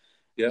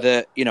 Yeah.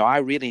 That, I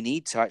really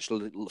need to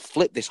actually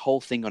flip this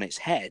whole thing on its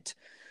head.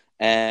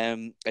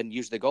 and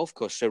use the golf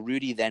course. So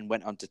Rudy then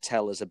went on to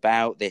tell us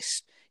about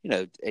this.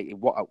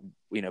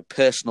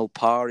 Personal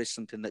par is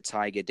something that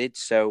Tiger did.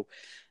 So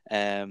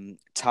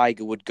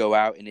Tiger would go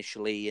out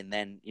initially and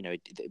then,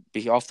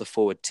 be off the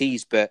forward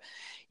tees, but,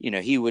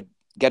 he would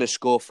get a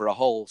score for a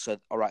hole. So,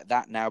 all right,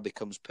 that now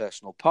becomes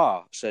personal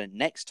par. So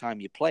next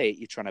time you play it,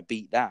 you're trying to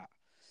beat that.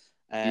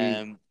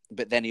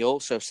 But then he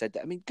also said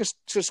that, because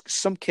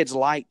some kids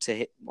like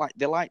to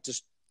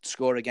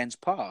score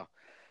against par.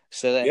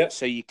 So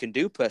so you can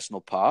do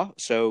personal par.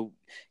 So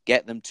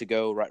get them to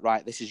go,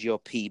 right, this is your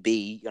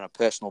PB,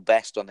 personal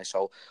best on this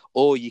hole,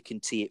 or you can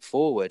tee it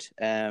forward.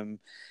 And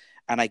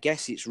I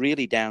guess it's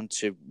really down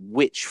to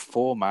which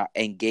format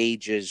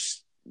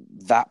engages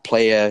that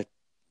player,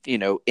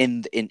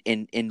 in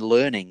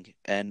learning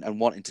and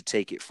wanting to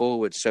take it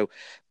forward. So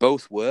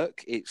both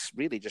work. It's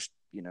really just,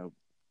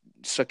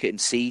 suck it and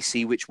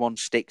see which one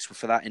sticks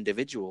for that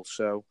individual.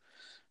 So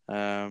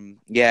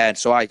and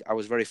so I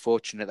was very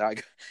fortunate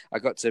that I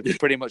got to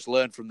pretty much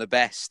learn from the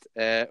best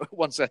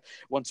once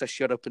I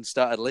shut up and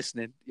started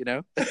listening,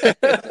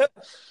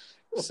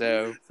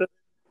 So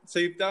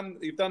you've done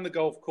the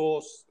golf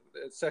course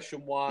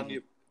session one.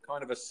 You've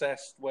kind of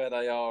assessed where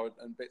they are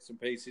and bits and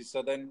pieces.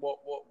 So then what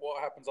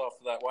happens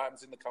after that? What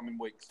happens in the coming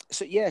weeks?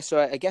 So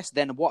I guess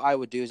then what I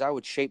would do is I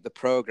would shape the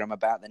program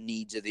about the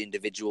needs of the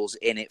individuals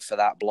in it for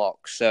that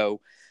block. So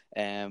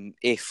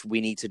if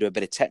we need to do a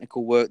bit of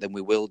technical work, then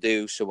we will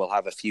do. So we'll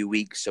have a few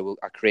weeks. So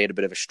I create a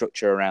bit of a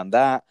structure around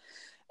that.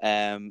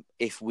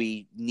 If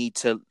we need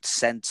to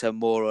center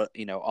more,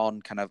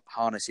 on kind of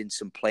harnessing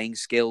some playing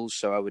skills,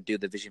 so I would do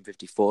the Vision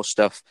 54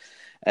 stuff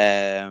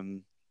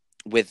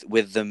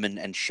with them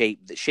and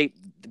shape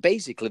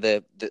basically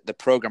the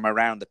program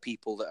around the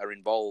people that are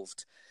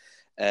involved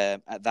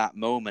at that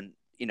moment.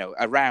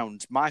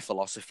 Around my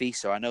philosophy.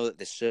 So I know that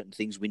there's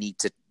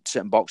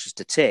certain boxes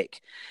to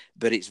tick,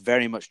 but it's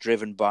very much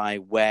driven by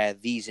where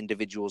these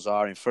individuals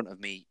are in front of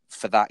me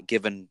for that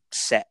given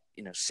set,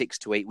 6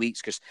 to 8 weeks,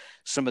 because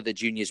some of the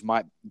juniors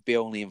might be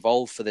only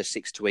involved for the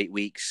 6 to 8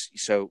 weeks.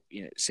 So,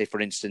 say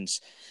for instance,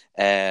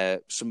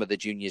 some of the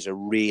juniors are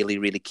really,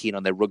 really keen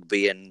on their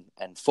rugby and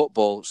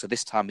football. So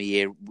this time of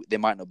year, they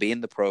might not be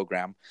in the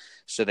program.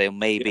 So they'll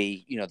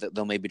maybe,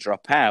 they'll maybe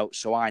drop out.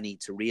 So I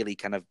need to really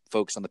kind of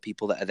focus on the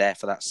people that are there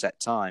for that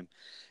set time.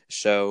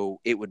 So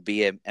it would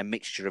be a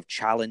mixture of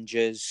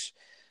challenges.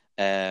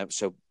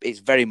 So it's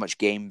very much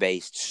game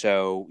based.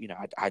 So,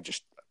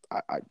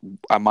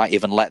 I might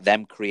even let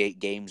them create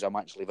games. I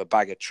might just leave a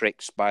bag of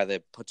tricks by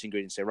the putting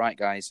green and say, right,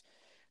 guys,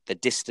 the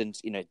distance,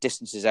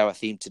 distance is our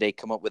theme today.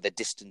 Come up with a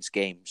distance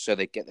game. So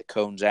they get the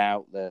cones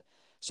out.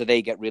 So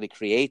they get really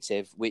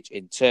creative, which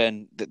in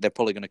turn, they're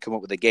probably going to come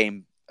up with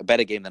a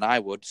better game than I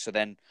would. So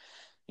then,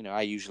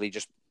 I usually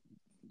just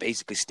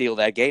basically steal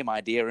their game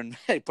idea and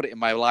put it in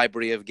my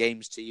library of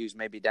games to use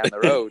maybe down the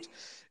road.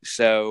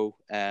 So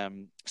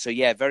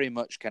yeah, very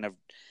much kind of,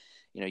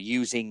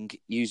 using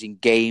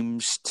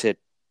games to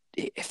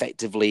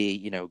effectively,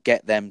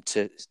 get them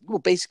to,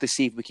 basically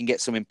see if we can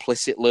get some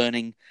implicit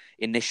learning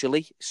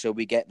initially. So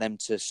we get them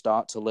to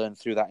start to learn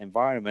through that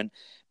environment.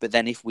 But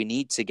then if they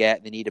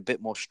need a bit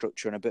more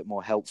structure and a bit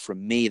more help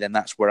from me, then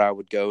that's where I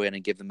would go in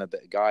and give them a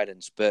bit of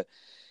guidance. But,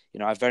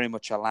 I very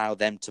much allow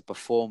them to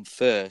perform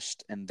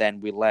first, and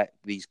then we let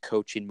these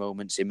coaching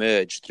moments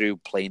emerge through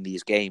playing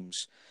these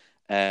games.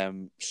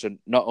 So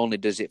not only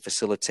does it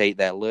facilitate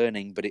their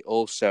learning, but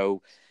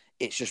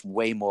it's just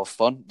way more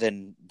fun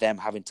than them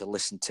having to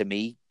listen to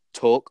me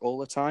talk all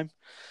the time.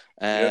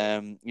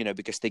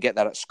 Because they get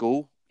that at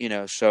school,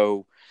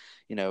 so,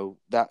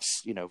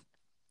 that's,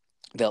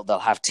 they'll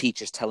have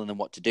teachers telling them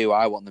what to do.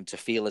 I want them to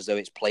feel as though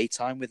it's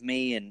playtime with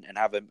me and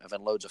having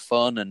loads of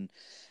fun. And,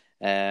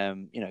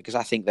 because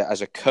I think that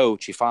as a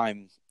coach, if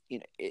I'm,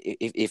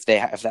 if they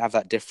have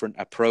that different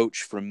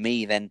approach from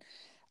me, then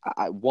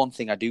one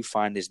thing I do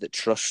find is that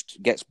trust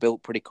gets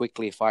built pretty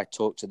quickly if I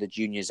talk to the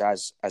juniors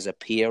as a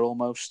peer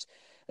almost,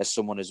 as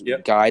someone who's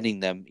guiding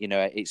them.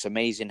 It's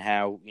amazing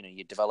how,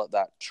 you develop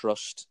that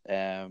trust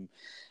and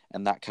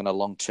that kind of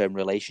long-term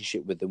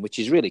relationship with them, which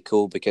is really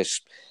cool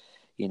because,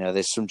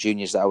 there's some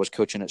juniors that I was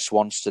coaching at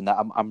Swanston that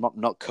I'm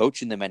not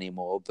coaching them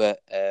anymore,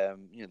 but,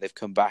 they've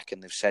come back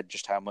and they've said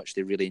just how much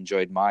they really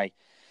enjoyed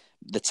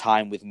the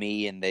time with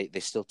me, and they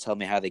still tell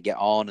me how they get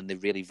on and they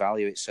really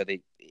value it. So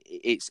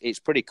it's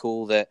pretty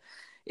cool that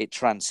it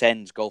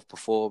transcends golf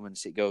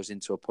performance. It goes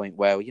into a point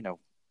where,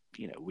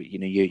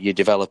 you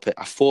develop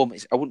a form.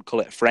 I wouldn't call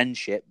it a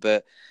friendship,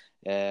 but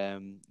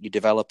you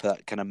develop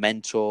that kind of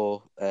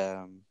mentor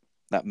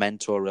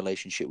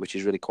relationship, which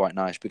is really quite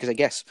nice because I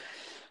guess,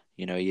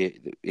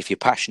 if you're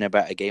passionate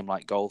about a game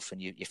like golf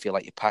and you feel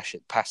like you're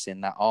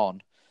passing that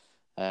on,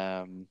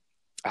 I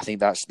think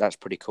that's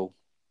pretty cool.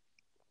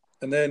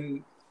 And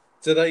then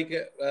do they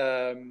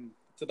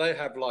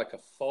have like a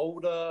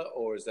folder,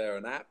 or is there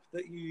an app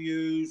that you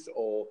use,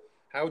 or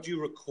how do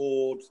you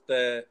record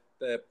their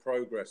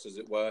progress, as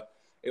it were?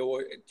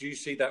 Or do you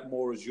see that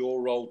more as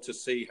your role to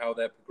see how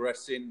they're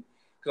progressing?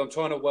 Because I'm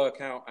trying to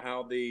work out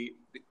how the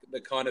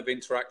kind of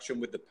interaction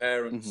with the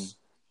parents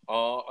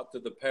are. Do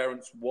the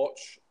parents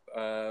watch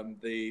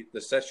the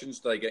sessions?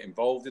 Do they get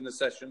involved in the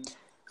sessions?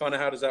 Kind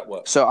of how does that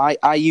work? So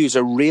I use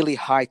a really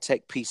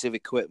high-tech piece of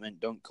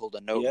equipment, called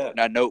a notebook. Yeah.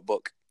 No,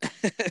 notebook.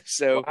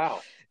 So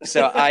Wow.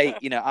 so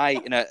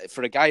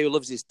for a guy who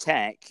loves his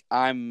tech,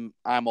 I'm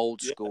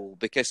old school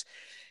because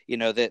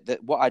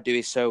what I do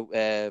is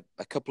a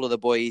couple of the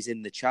boys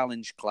in the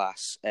challenge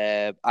class,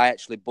 I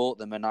actually bought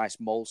them a nice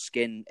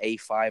Moleskine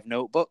A5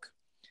 notebook.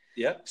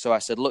 Yeah. So I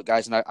said, look,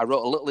 guys, and I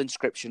wrote a little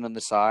inscription on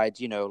the side,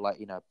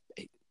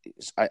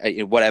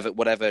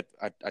 whatever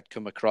I'd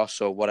come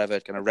across or whatever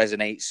kind of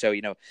resonates. So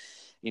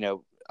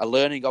a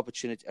learning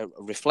opportunity,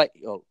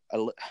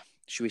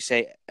 should we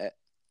say,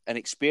 an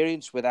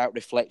experience without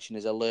reflection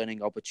is a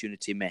learning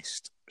opportunity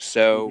missed.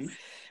 So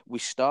we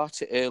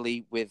start it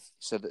early with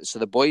so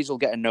the boys will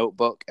get a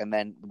notebook, and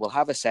then we'll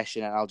have a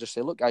session, and I'll just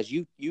say, look, guys,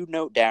 you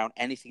note down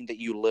anything that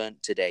you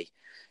learned today.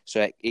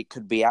 So it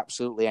could be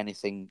absolutely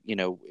anything,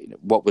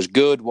 what was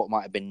good, what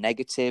might have been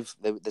negative.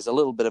 There's a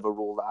little bit of a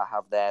rule that I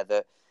have there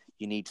that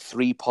you need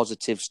 3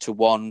 positives to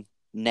 1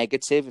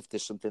 negative if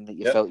there's something that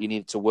you felt you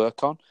needed to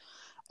work on.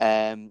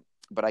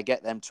 But I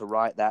get them to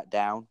write that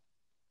down.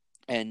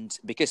 And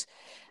because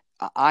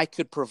I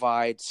could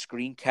provide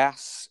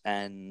screencasts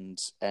and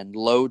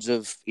loads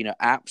of,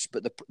 apps,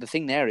 but the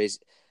thing there is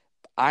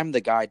I'm the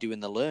guy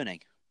doing the learning.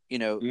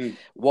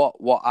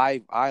 What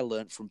I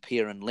learned from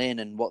Pierre and Lynn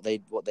and what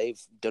they've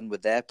done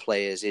with their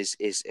players is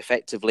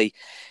effectively,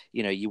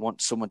 you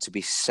want someone to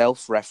be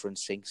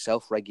self-referencing,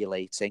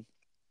 self-regulating,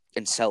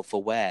 and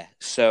self-aware.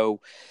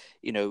 So,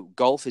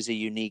 golf is a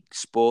unique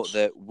sport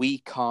that we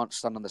can't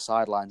stand on the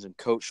sidelines and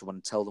coach someone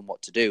and tell them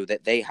what to do.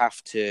 That they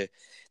have to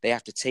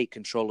take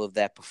control of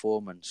their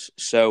performance.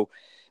 So,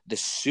 the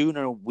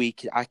sooner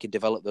I can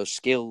develop those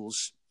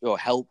skills, or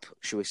help,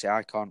 should we say?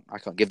 I can't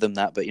give them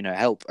that, but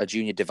help a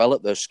junior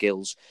develop those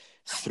skills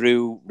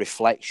through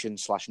reflection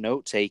 /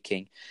 note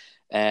taking,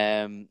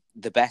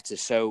 the better.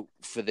 So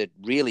for the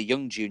really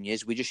young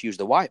juniors, we just use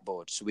the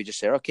whiteboard. So we just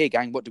say, okay,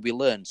 gang, what did we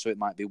learn? So it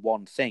might be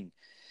one thing.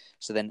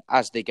 So then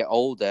as they get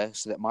older,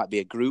 so that might be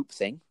a group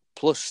thing.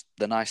 Plus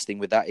the nice thing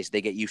with that is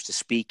they get used to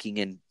speaking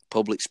in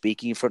public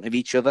speaking in front of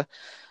each other,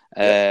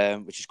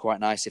 which is quite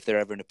nice if they're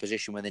ever in a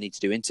position where they need to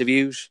do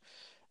interviews.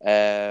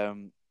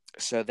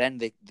 So then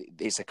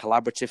it's a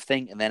collaborative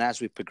thing. And then as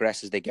we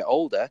progress, as they get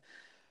older,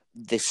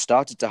 they've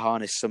started to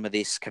harness some of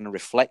this kind of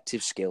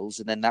reflective skills.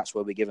 And then that's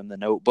where we give them the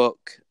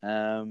notebook,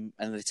 and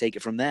they take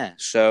it from there.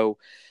 So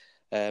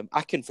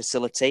I can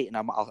facilitate, and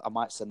I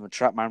might send them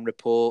TrackMan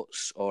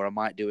reports, or I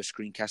might do a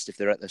screencast if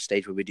they're at the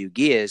stage where we do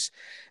gears.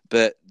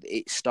 But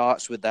it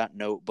starts with that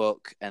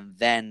notebook, and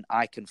then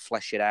I can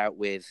flesh it out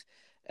with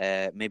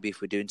maybe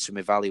if we're doing some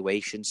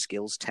evaluation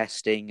skills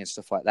testing and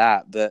stuff like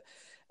that. But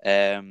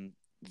I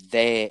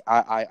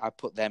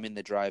put them in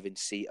the driving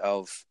seat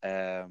of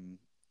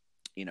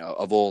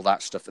of all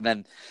that stuff, and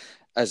then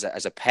as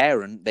a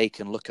parent, they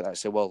can look at that and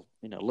say, well,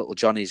 little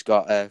Johnny's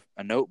got a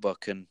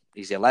notebook and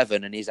he's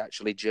 11 and he's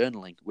actually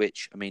journaling,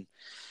 which I think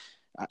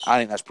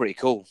that's pretty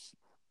cool.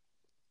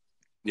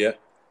 Yeah.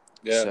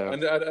 So,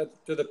 and are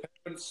the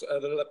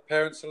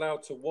parents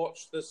allowed to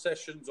watch the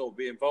sessions or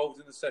be involved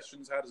in the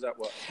sessions? How does that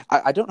work?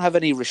 I don't have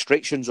any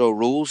restrictions or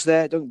rules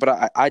there,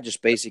 but I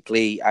just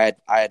basically I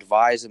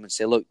advise them and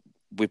say, look,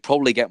 we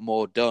probably get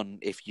more done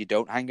if you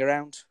don't hang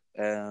around,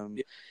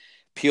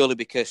 purely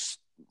because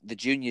the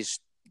juniors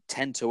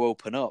tend to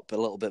open up a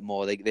little bit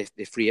more.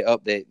 They free it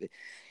up.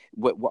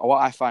 What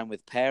I find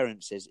with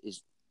parents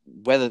is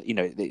whether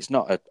it's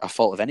not a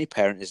fault of any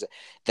parent, is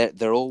that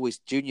they're always,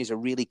 juniors are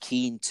really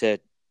keen to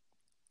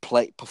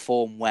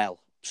perform well,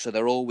 so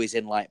they're always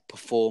in like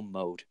perform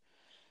mode.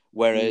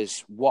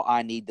 Whereas what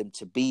I need them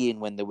to be in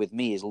when they're with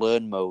me is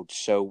learn mode.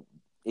 So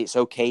it's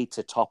okay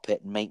to top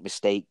it and make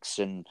mistakes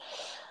and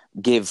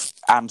give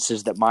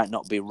answers that might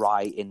not be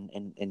right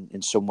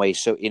in some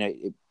ways. So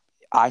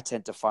I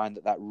tend to find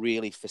that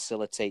really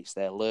facilitates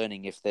their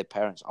learning if their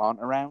parents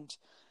aren't around.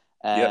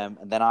 And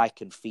then I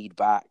can feed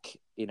back,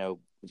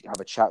 have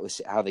a chat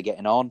with how they're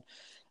getting on.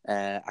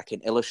 I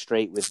can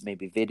illustrate with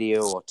maybe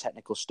video or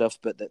technical stuff.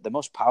 But the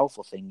most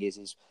powerful thing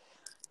is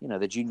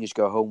the juniors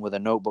go home with a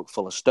notebook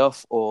full of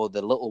stuff, or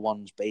the little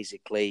ones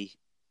basically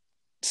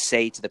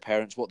say to the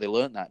parents what they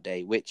learned that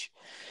day, which,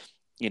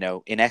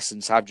 in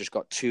essence, I've just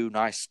got 2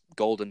 nice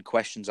golden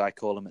questions, I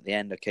call them, at the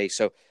end. Okay,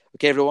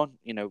 everyone,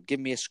 give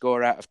me a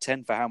score out of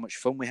 10 for how much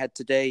fun we had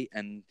today,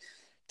 and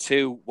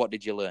 2, what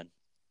did you learn?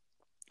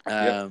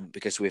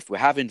 Because if we're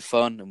having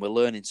fun and we're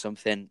learning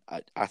something,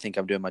 I think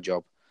I'm doing my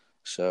job.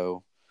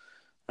 So,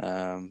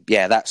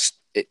 that's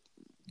it.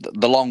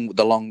 The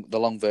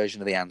long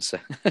version of the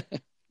answer.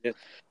 No,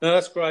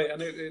 that's great,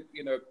 and I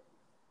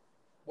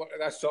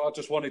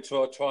just wanted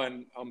to try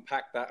and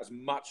unpack that as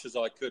much as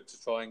I could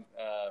to try and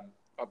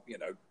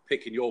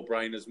picking your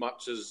brain as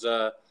much as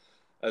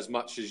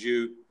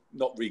you,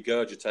 not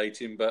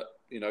regurgitating, but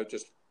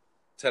just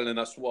telling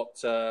us what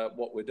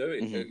we're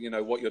doing,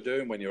 what you're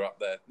doing when you're up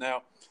there.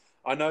 Now,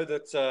 I know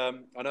that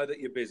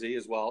you're busy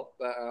as well.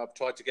 I've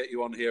tried to get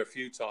you on here a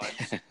few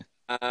times,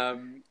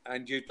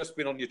 and you've just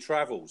been on your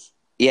travels.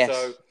 Yes.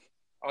 So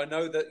I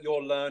know that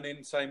you're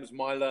learning, same as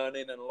my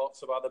learning, and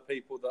lots of other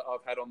people that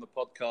I've had on the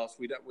podcast.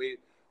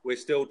 We're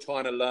still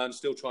trying to learn,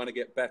 still trying to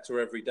get better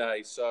every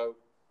day. So,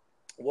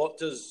 what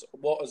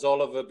has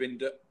Oliver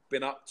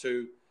been up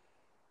to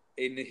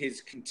in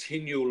his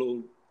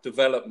continual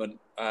development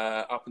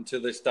up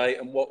until this date,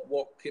 and what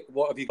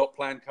have you got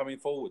planned coming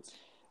forwards?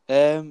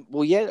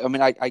 Well, yeah, I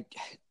mean,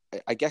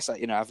 I guess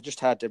I've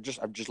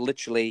just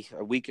literally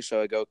a week or so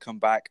ago come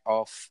back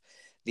off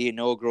the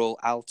inaugural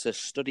Altus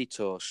study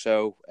tour.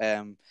 So,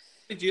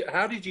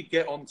 how did you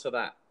get onto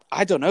that?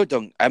 I don't know,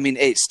 Dunk. I mean,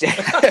 it's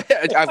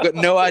I've got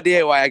no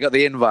idea why I got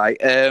the invite.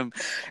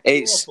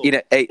 It's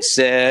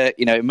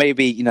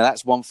maybe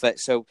that's one for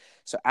so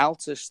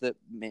Altus, that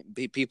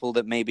people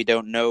that maybe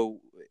don't know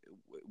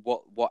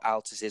what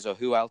Altus is or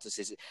who Altus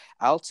is.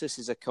 Altus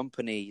is a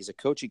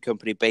coaching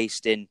company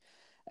based in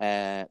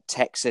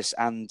Texas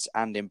and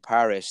in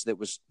Paris that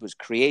was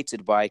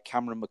created by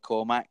Cameron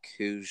McCormack,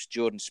 who's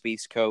Jordan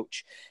Spieth's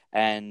coach,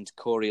 and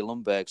Corey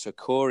Lundberg. So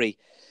Corey,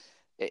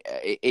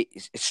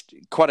 it's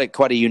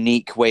quite a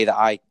unique way that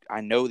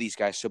I know these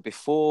guys. So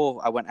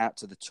before I went out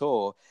to the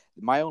tour,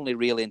 my only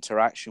real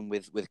interaction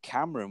with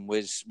Cameron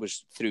was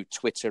through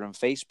Twitter and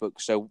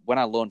Facebook. So when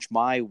I launched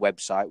my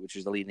website, which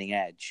was the Leading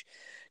Edge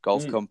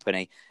Golf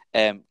Company,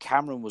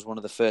 Cameron was one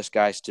of the first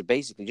guys to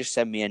basically just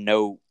send me a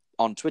note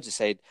on Twitter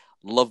saying,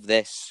 "Love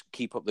this,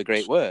 keep up the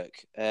great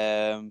work."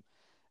 So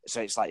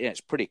it's like,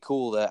 it's pretty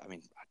cool that, I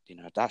mean,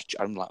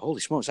 I'm like,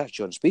 holy smokes, that's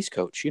Jordan Spieth's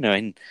coach,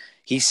 and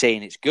he's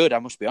saying it's good. I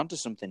must be onto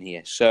something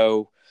here.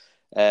 So,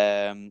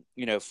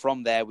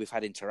 from there we've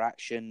had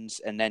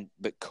interactions,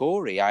 but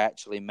Corey, I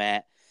actually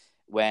met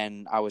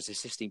when I was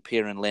assisting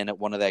Pierre and Lynn at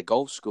one of their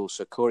golf schools.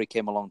 So Corey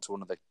came along to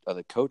one of the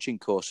other coaching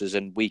courses,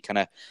 and we kind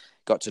of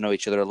got to know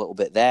each other a little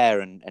bit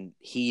there. And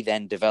he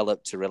then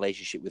developed a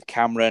relationship with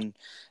Cameron.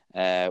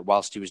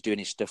 Whilst he was doing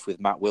his stuff with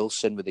Matt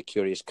Wilson with the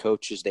Curious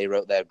Coaches. They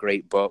wrote their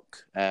great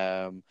book,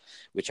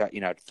 which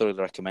I'd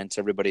thoroughly recommend to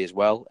everybody as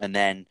well. And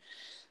then,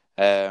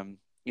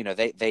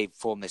 they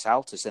formed this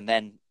Altus. And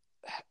then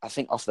I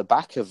think off the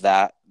back of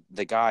that,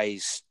 the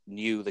guys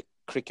knew the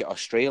Cricket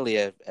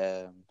Australia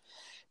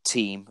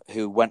team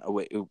who went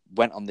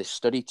on this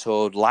study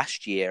tour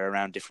last year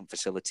around different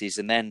facilities.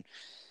 And then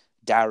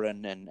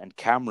Darren and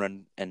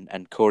Cameron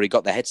and Corey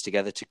got their heads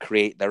together to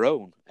create their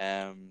own.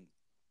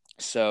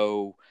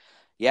 So,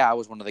 yeah, I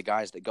was one of the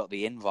guys that got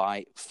the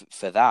invite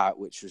for that,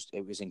 which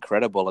was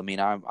incredible. I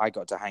mean, I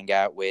got to hang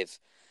out with,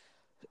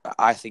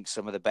 I think,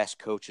 some of the best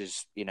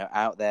coaches,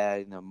 out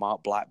there.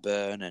 Mark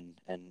Blackburn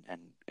and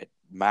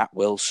Matt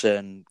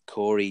Wilson,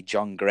 Corey,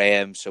 John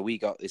Graham. So we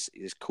got this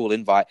cool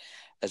invite,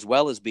 as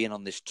well as being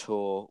on this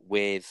tour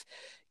with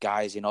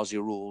guys in Aussie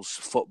rules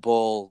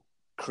football,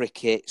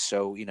 cricket.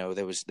 So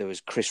there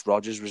was Chris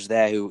Rogers was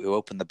there who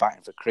opened the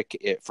batting for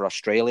cricket for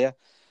Australia.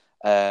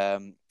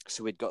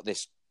 So we'd got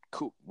this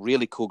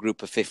really cool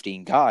group of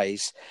 15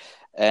 guys.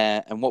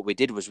 And what we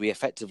did was we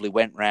effectively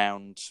went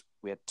round.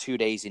 We had 2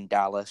 days in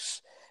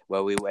Dallas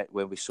where we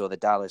saw the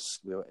Dallas.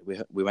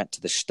 We went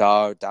to the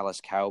Star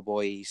Dallas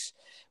Cowboys.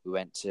 We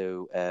went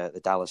to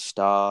the Dallas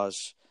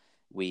Stars.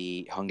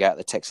 We hung out at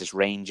the Texas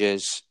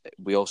Rangers.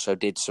 We also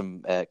did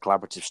some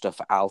collaborative stuff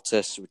for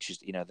Altus, which is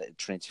the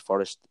Trinity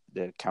Forest,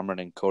 the Cameron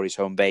and Corey's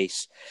home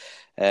base.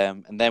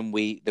 And then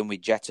we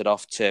jetted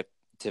off to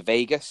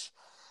Vegas.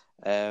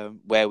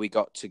 Where we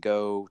got to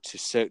go to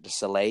Cirque du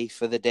Soleil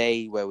for the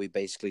day, where we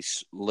basically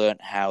learned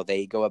how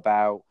they go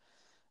about,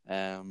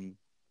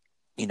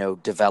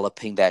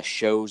 developing their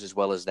shows as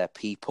well as their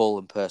people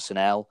and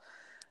personnel.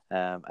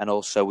 And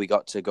also we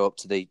got to go up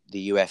to the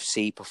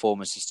UFC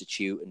Performance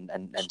Institute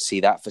and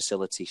see that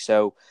facility.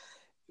 So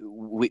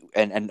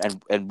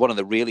and one of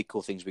the really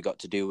cool things we got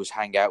to do was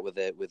hang out with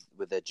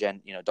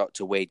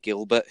Dr. Wade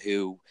Gilbert,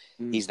 who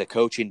he's the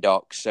coaching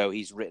doc. So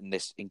he's written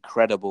this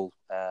incredible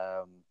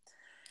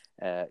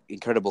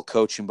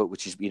coaching book,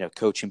 which is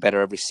coaching better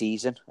every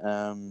season.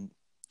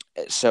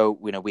 So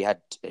we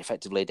had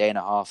effectively a day and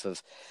a half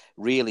of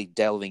really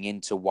delving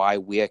into why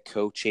we're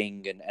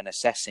coaching and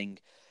assessing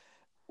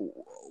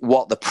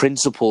what the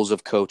principles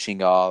of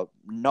coaching are,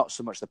 not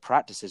so much the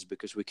practices,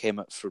 because we came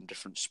up from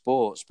different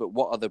sports, but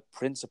what are the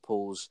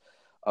principles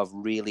of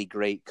really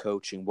great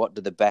coaching? What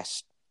do the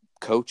best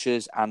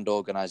coaches and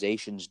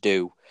organizations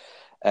do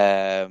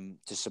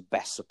to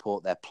best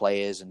support their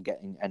players and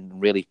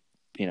really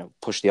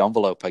push the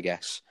envelope, I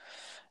guess.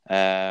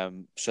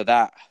 So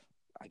that,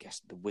 I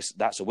guess,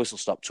 that's a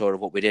whistle-stop tour of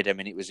what we did. I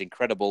mean, it was an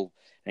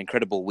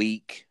incredible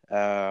week.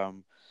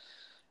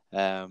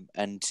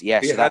 And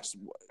yeah, so that's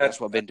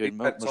what I've been doing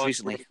most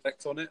recently.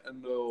 Reflect on it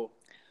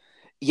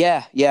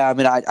Yeah. I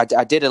mean,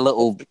 I did a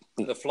little.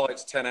 The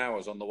flight's 10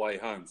 hours on the way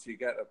home, so you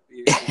get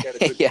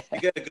a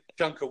good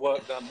chunk of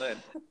work done then.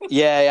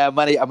 Yeah.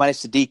 I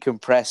managed to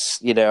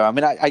decompress. I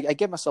mean, I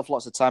give myself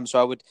lots of time,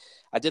 so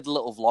I did a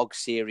little vlog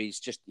series,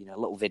 just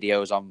little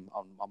videos on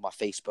my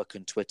Facebook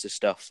and Twitter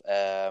stuff,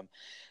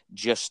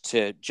 just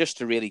to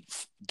really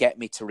get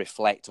me to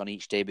reflect on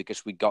each day,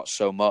 because we got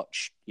so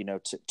much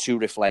to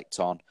reflect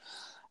on.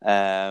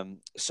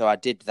 So I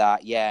did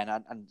that, yeah,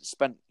 and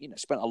spent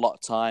a lot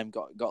of time,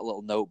 got a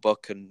little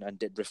notebook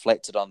and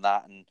reflected on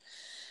that, and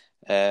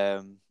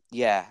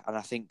yeah, and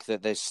I think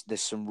that there's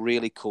some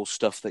really cool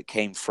stuff that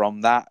came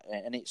from that,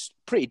 and it's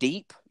pretty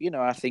deep.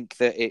 I think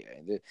that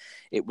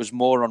it was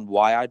more on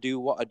why I do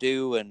what I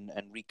do, and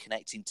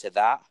reconnecting to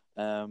that,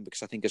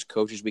 because I think as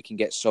coaches we can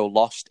get so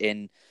lost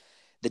in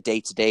the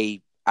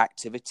day-to-day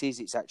activities.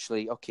 It's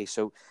actually okay.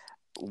 So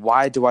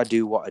why do I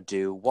do what I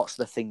do? What's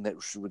the thing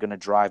that's going to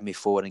drive me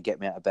forward and get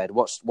me out of bed?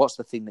 What's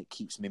the thing that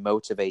keeps me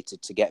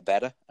motivated to get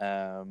better?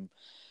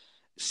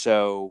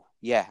 So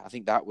yeah, I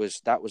think that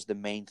was the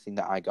main thing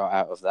that I got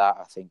out of that.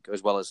 I think,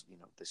 as well as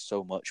there's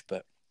so much,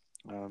 but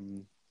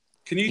can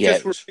you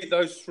just repeat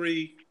those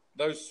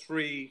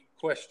three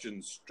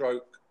questions,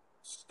 stroke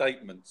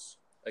statements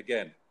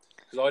again?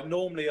 Because I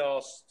normally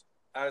ask,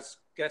 as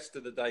guest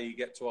of the day, you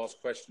get to ask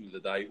question of the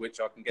day, which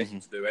I can get you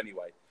to do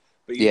anyway.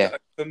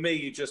 But for me,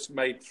 you just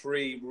made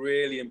three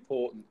really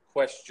important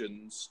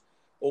questions,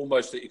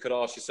 almost that you could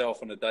ask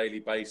yourself on a daily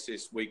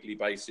basis, weekly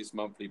basis,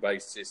 monthly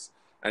basis,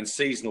 and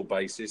seasonal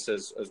basis,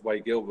 as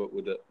Wade Gilbert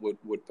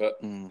would put.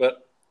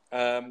 But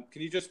can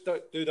you just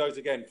do those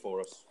again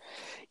for us?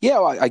 Yeah,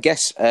 well, I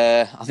guess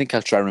I think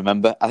I'll try and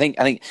remember. I think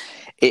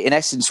in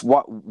essence,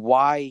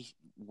 why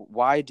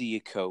do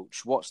you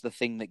coach? What's the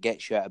thing that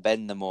gets you out of bed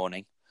in the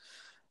morning?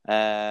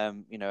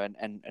 And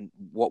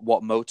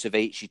what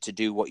motivates you to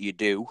do what you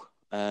do?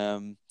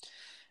 And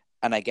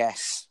I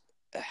guess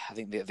I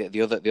think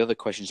the other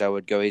questions I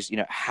would go is,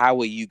 how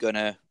are you going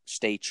to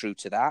stay true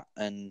to that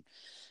and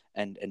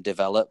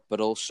develop, but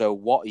also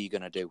what are you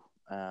going to do?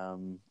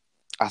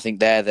 I think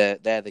they're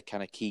the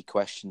kind of key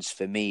questions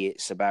for me.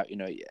 It's about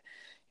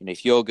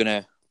if you're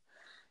gonna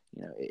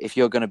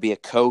be a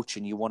coach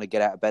and you want to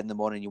get out of bed in the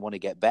morning and you want to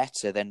get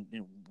better, then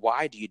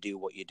why do you do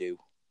what you do?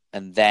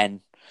 And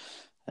then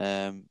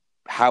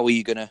how are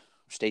you going to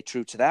stay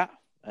true to that?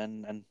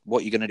 And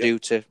what you're going to do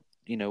to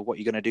what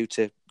you're going to do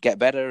to get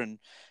better and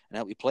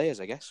help your players,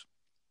 I guess.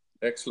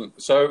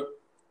 Excellent. So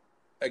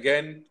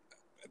again,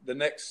 the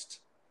next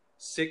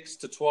 6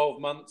 to 12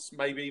 months,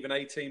 maybe even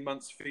 18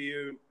 months for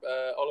you,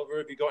 Oliver,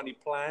 have you got any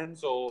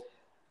plans or?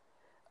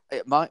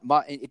 My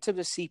in terms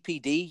of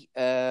CPD,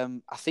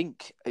 I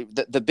think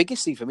the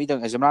biggest thing for me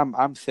is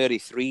I'm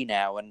 33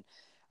 now, and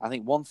I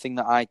think one thing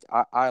that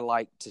I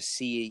like to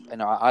see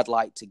and I'd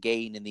like to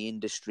gain in the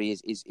industry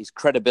is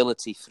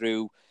credibility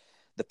through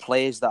the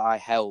players that I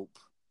help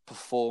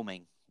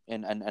performing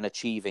and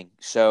achieving.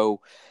 So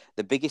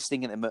the biggest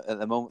thing at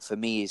the moment for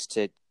me is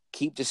to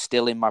keep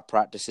distilling my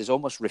practices,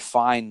 almost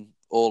refine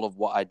all of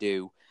what I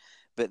do,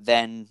 but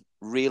then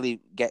really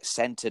get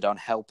centered on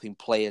helping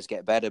players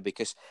get better,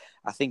 because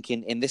I think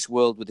in this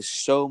world where there's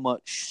so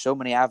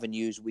many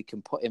avenues we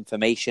can put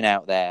information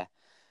out there,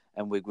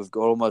 and we've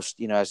got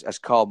almost, as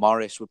Carl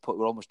Morris would put,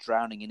 we're almost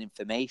drowning in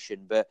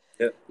information. But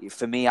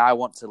for me, I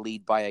want to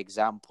lead by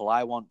example.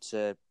 I want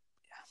to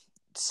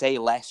say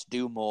less,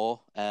 do more,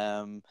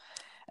 and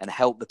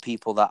help the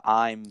people that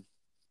I'm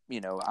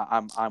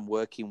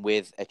working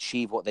with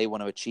achieve what they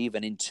want to achieve,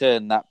 and in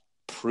turn that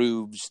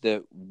proves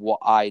that what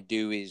I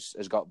do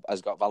has got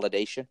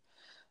validation.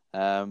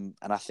 And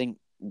I think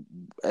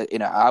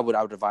I would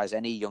advise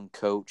any young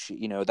coach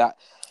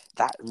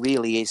that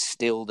really is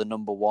still the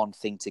number one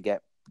thing to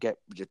get to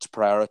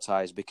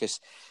prioritize, because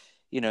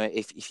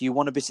if you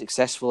want to be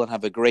successful and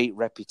have a great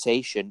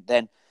reputation,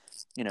 then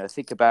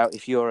think about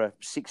if you're a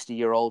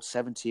 60-year-old,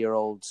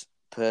 70-year-old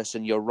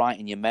person, you're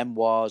writing your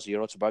memoirs,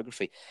 your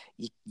autobiography,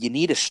 you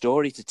need a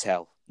story to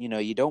tell.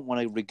 You don't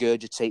want to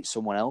regurgitate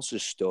someone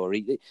else's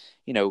story.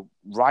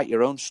 Write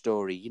your own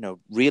story.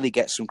 Really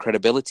get some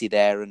credibility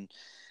there, and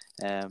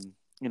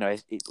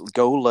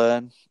go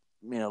learn.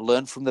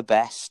 Learn from the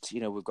best.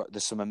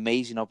 There's some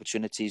amazing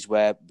opportunities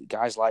where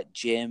guys like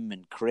Jim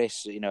and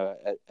Chris,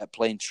 at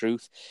Plain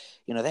Truth,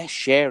 they're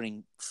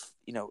sharing,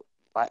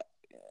 like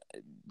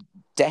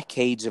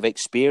decades of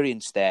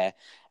experience there,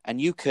 and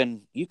you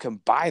can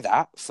buy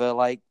that for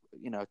like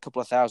a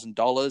couple of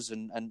 $1,000s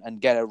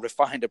and get a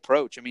refined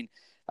approach. I mean,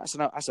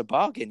 that's a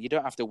bargain. You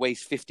don't have to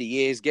waste 50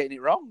 years getting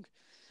it wrong.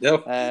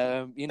 Yep.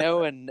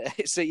 And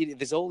so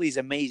there's all these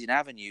amazing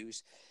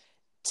avenues.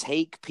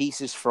 Take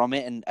pieces from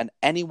it, and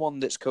anyone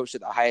that's coached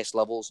at the highest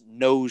levels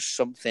knows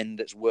something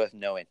that's worth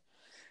knowing.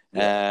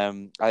 Yeah.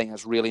 I think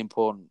that's really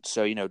important.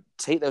 So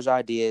take those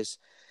ideas,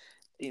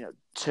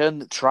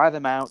 try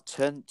them out,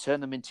 turn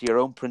them into your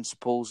own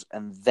principles,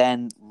 and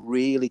then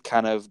really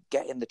kind of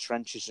get in the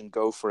trenches and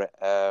go for it.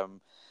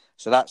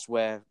 So that's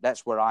where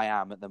I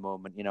am at the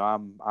moment.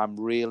 I'm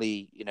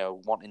really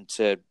wanting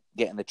to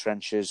get in the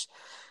trenches,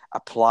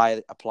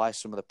 apply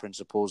some of the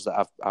principles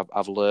that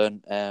I've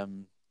learned,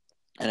 and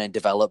then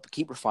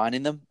keep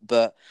refining them.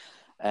 But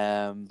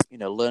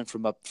learn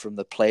from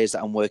the players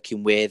that I'm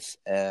working with.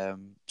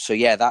 So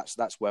yeah,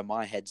 that's where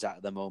my head's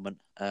at the moment.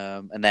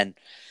 And then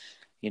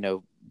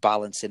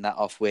balancing that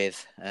off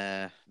with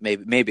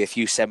maybe a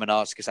few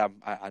seminars, because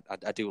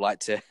I do like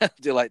to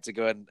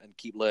go and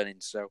keep learning.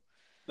 So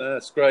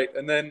that's great.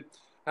 And then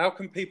how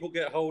can people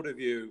get hold of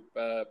you,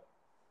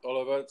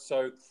 Oliver.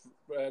 So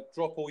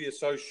drop all your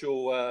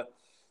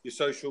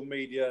social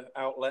media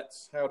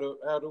outlets. How do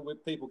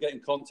people get in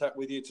contact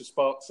with you to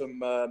spark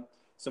some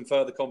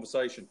further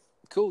conversation?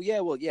 Cool. Yeah.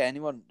 Well, yeah.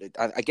 Anyone.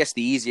 I guess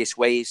the easiest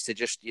way is to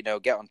just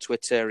get on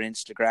Twitter,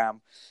 Instagram.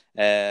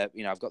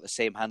 I've got the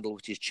same handle,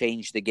 which is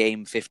Change the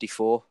Game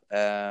 54.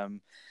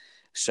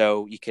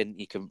 So you can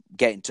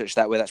get in touch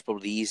that way. That's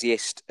probably the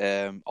easiest.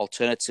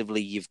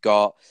 Alternatively, you've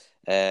got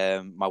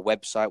my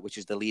website, which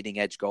is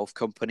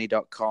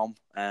theleadingedgegolfcompany.com,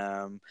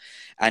 and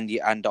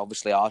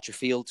obviously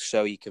Archerfield.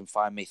 So you can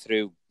find me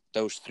through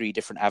those 3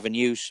 different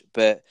avenues.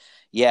 But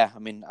yeah, I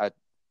mean, I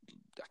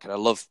kind of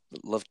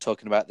love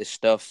talking about this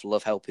stuff.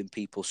 Love helping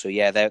people. So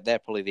yeah, they're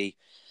probably the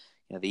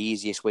the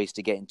easiest ways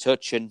to get in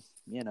touch. And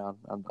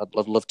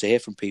I'd love to hear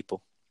from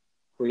people.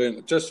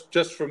 Brilliant.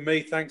 Just from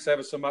me, thanks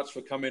ever so much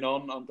for coming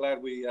on. I'm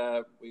glad we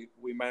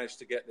managed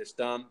to get this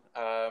done.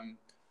 Are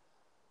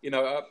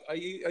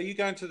you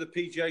going to the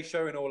PGA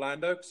show in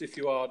Orlando? Because if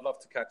you are, I'd love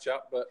to catch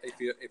up. But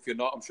if you're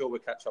not, I'm sure we'll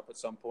catch up at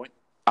some point.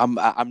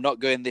 I'm not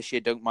going this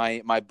year.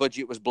 My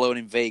budget was blown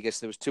in Vegas.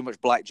 There was too much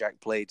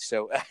blackjack played,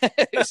 so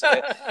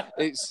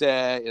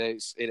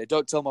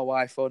don't tell my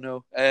wife. Oh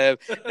no,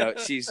 no,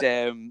 she's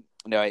I'm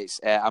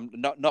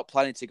not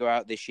planning to go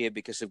out this year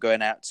because of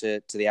going out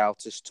to the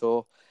Altus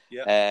tour.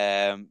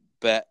 Yeah.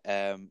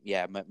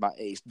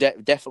 It's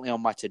definitely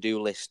on my to-do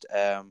list.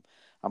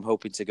 I'm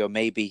hoping to go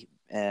maybe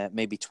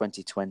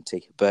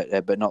 2020,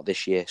 but not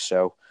this year.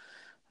 So,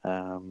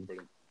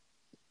 brilliant.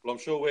 Well, I'm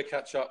sure we'll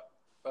catch up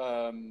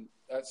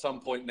at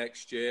some point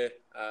next year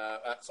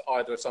at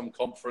either some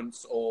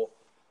conference or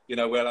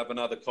we'll have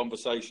another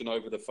conversation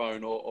over the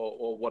phone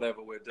or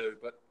whatever we'll do.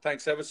 But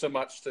thanks ever so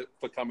much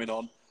for coming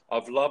on.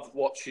 I've loved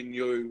watching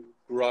you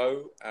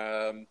grow.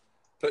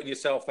 Putting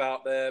yourself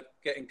out there,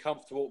 getting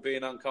comfortable,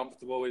 being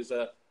uncomfortable is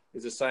a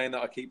saying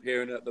that I keep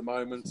hearing at the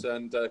moment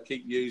and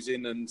keep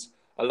using. And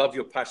I love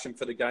your passion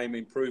for the game,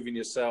 improving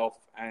yourself.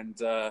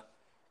 And,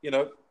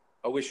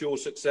 I wish you all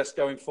success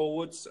going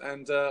forwards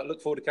and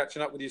look forward to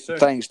catching up with you soon.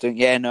 Thanks, Dunk.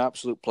 Yeah, no,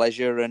 absolute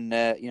pleasure. And,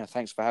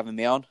 thanks for having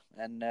me on.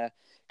 And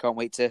can't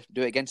wait to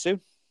do it again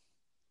soon.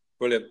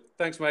 Brilliant.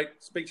 Thanks, mate.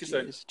 Speak to you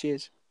soon.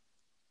 Cheers.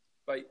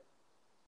 Bye.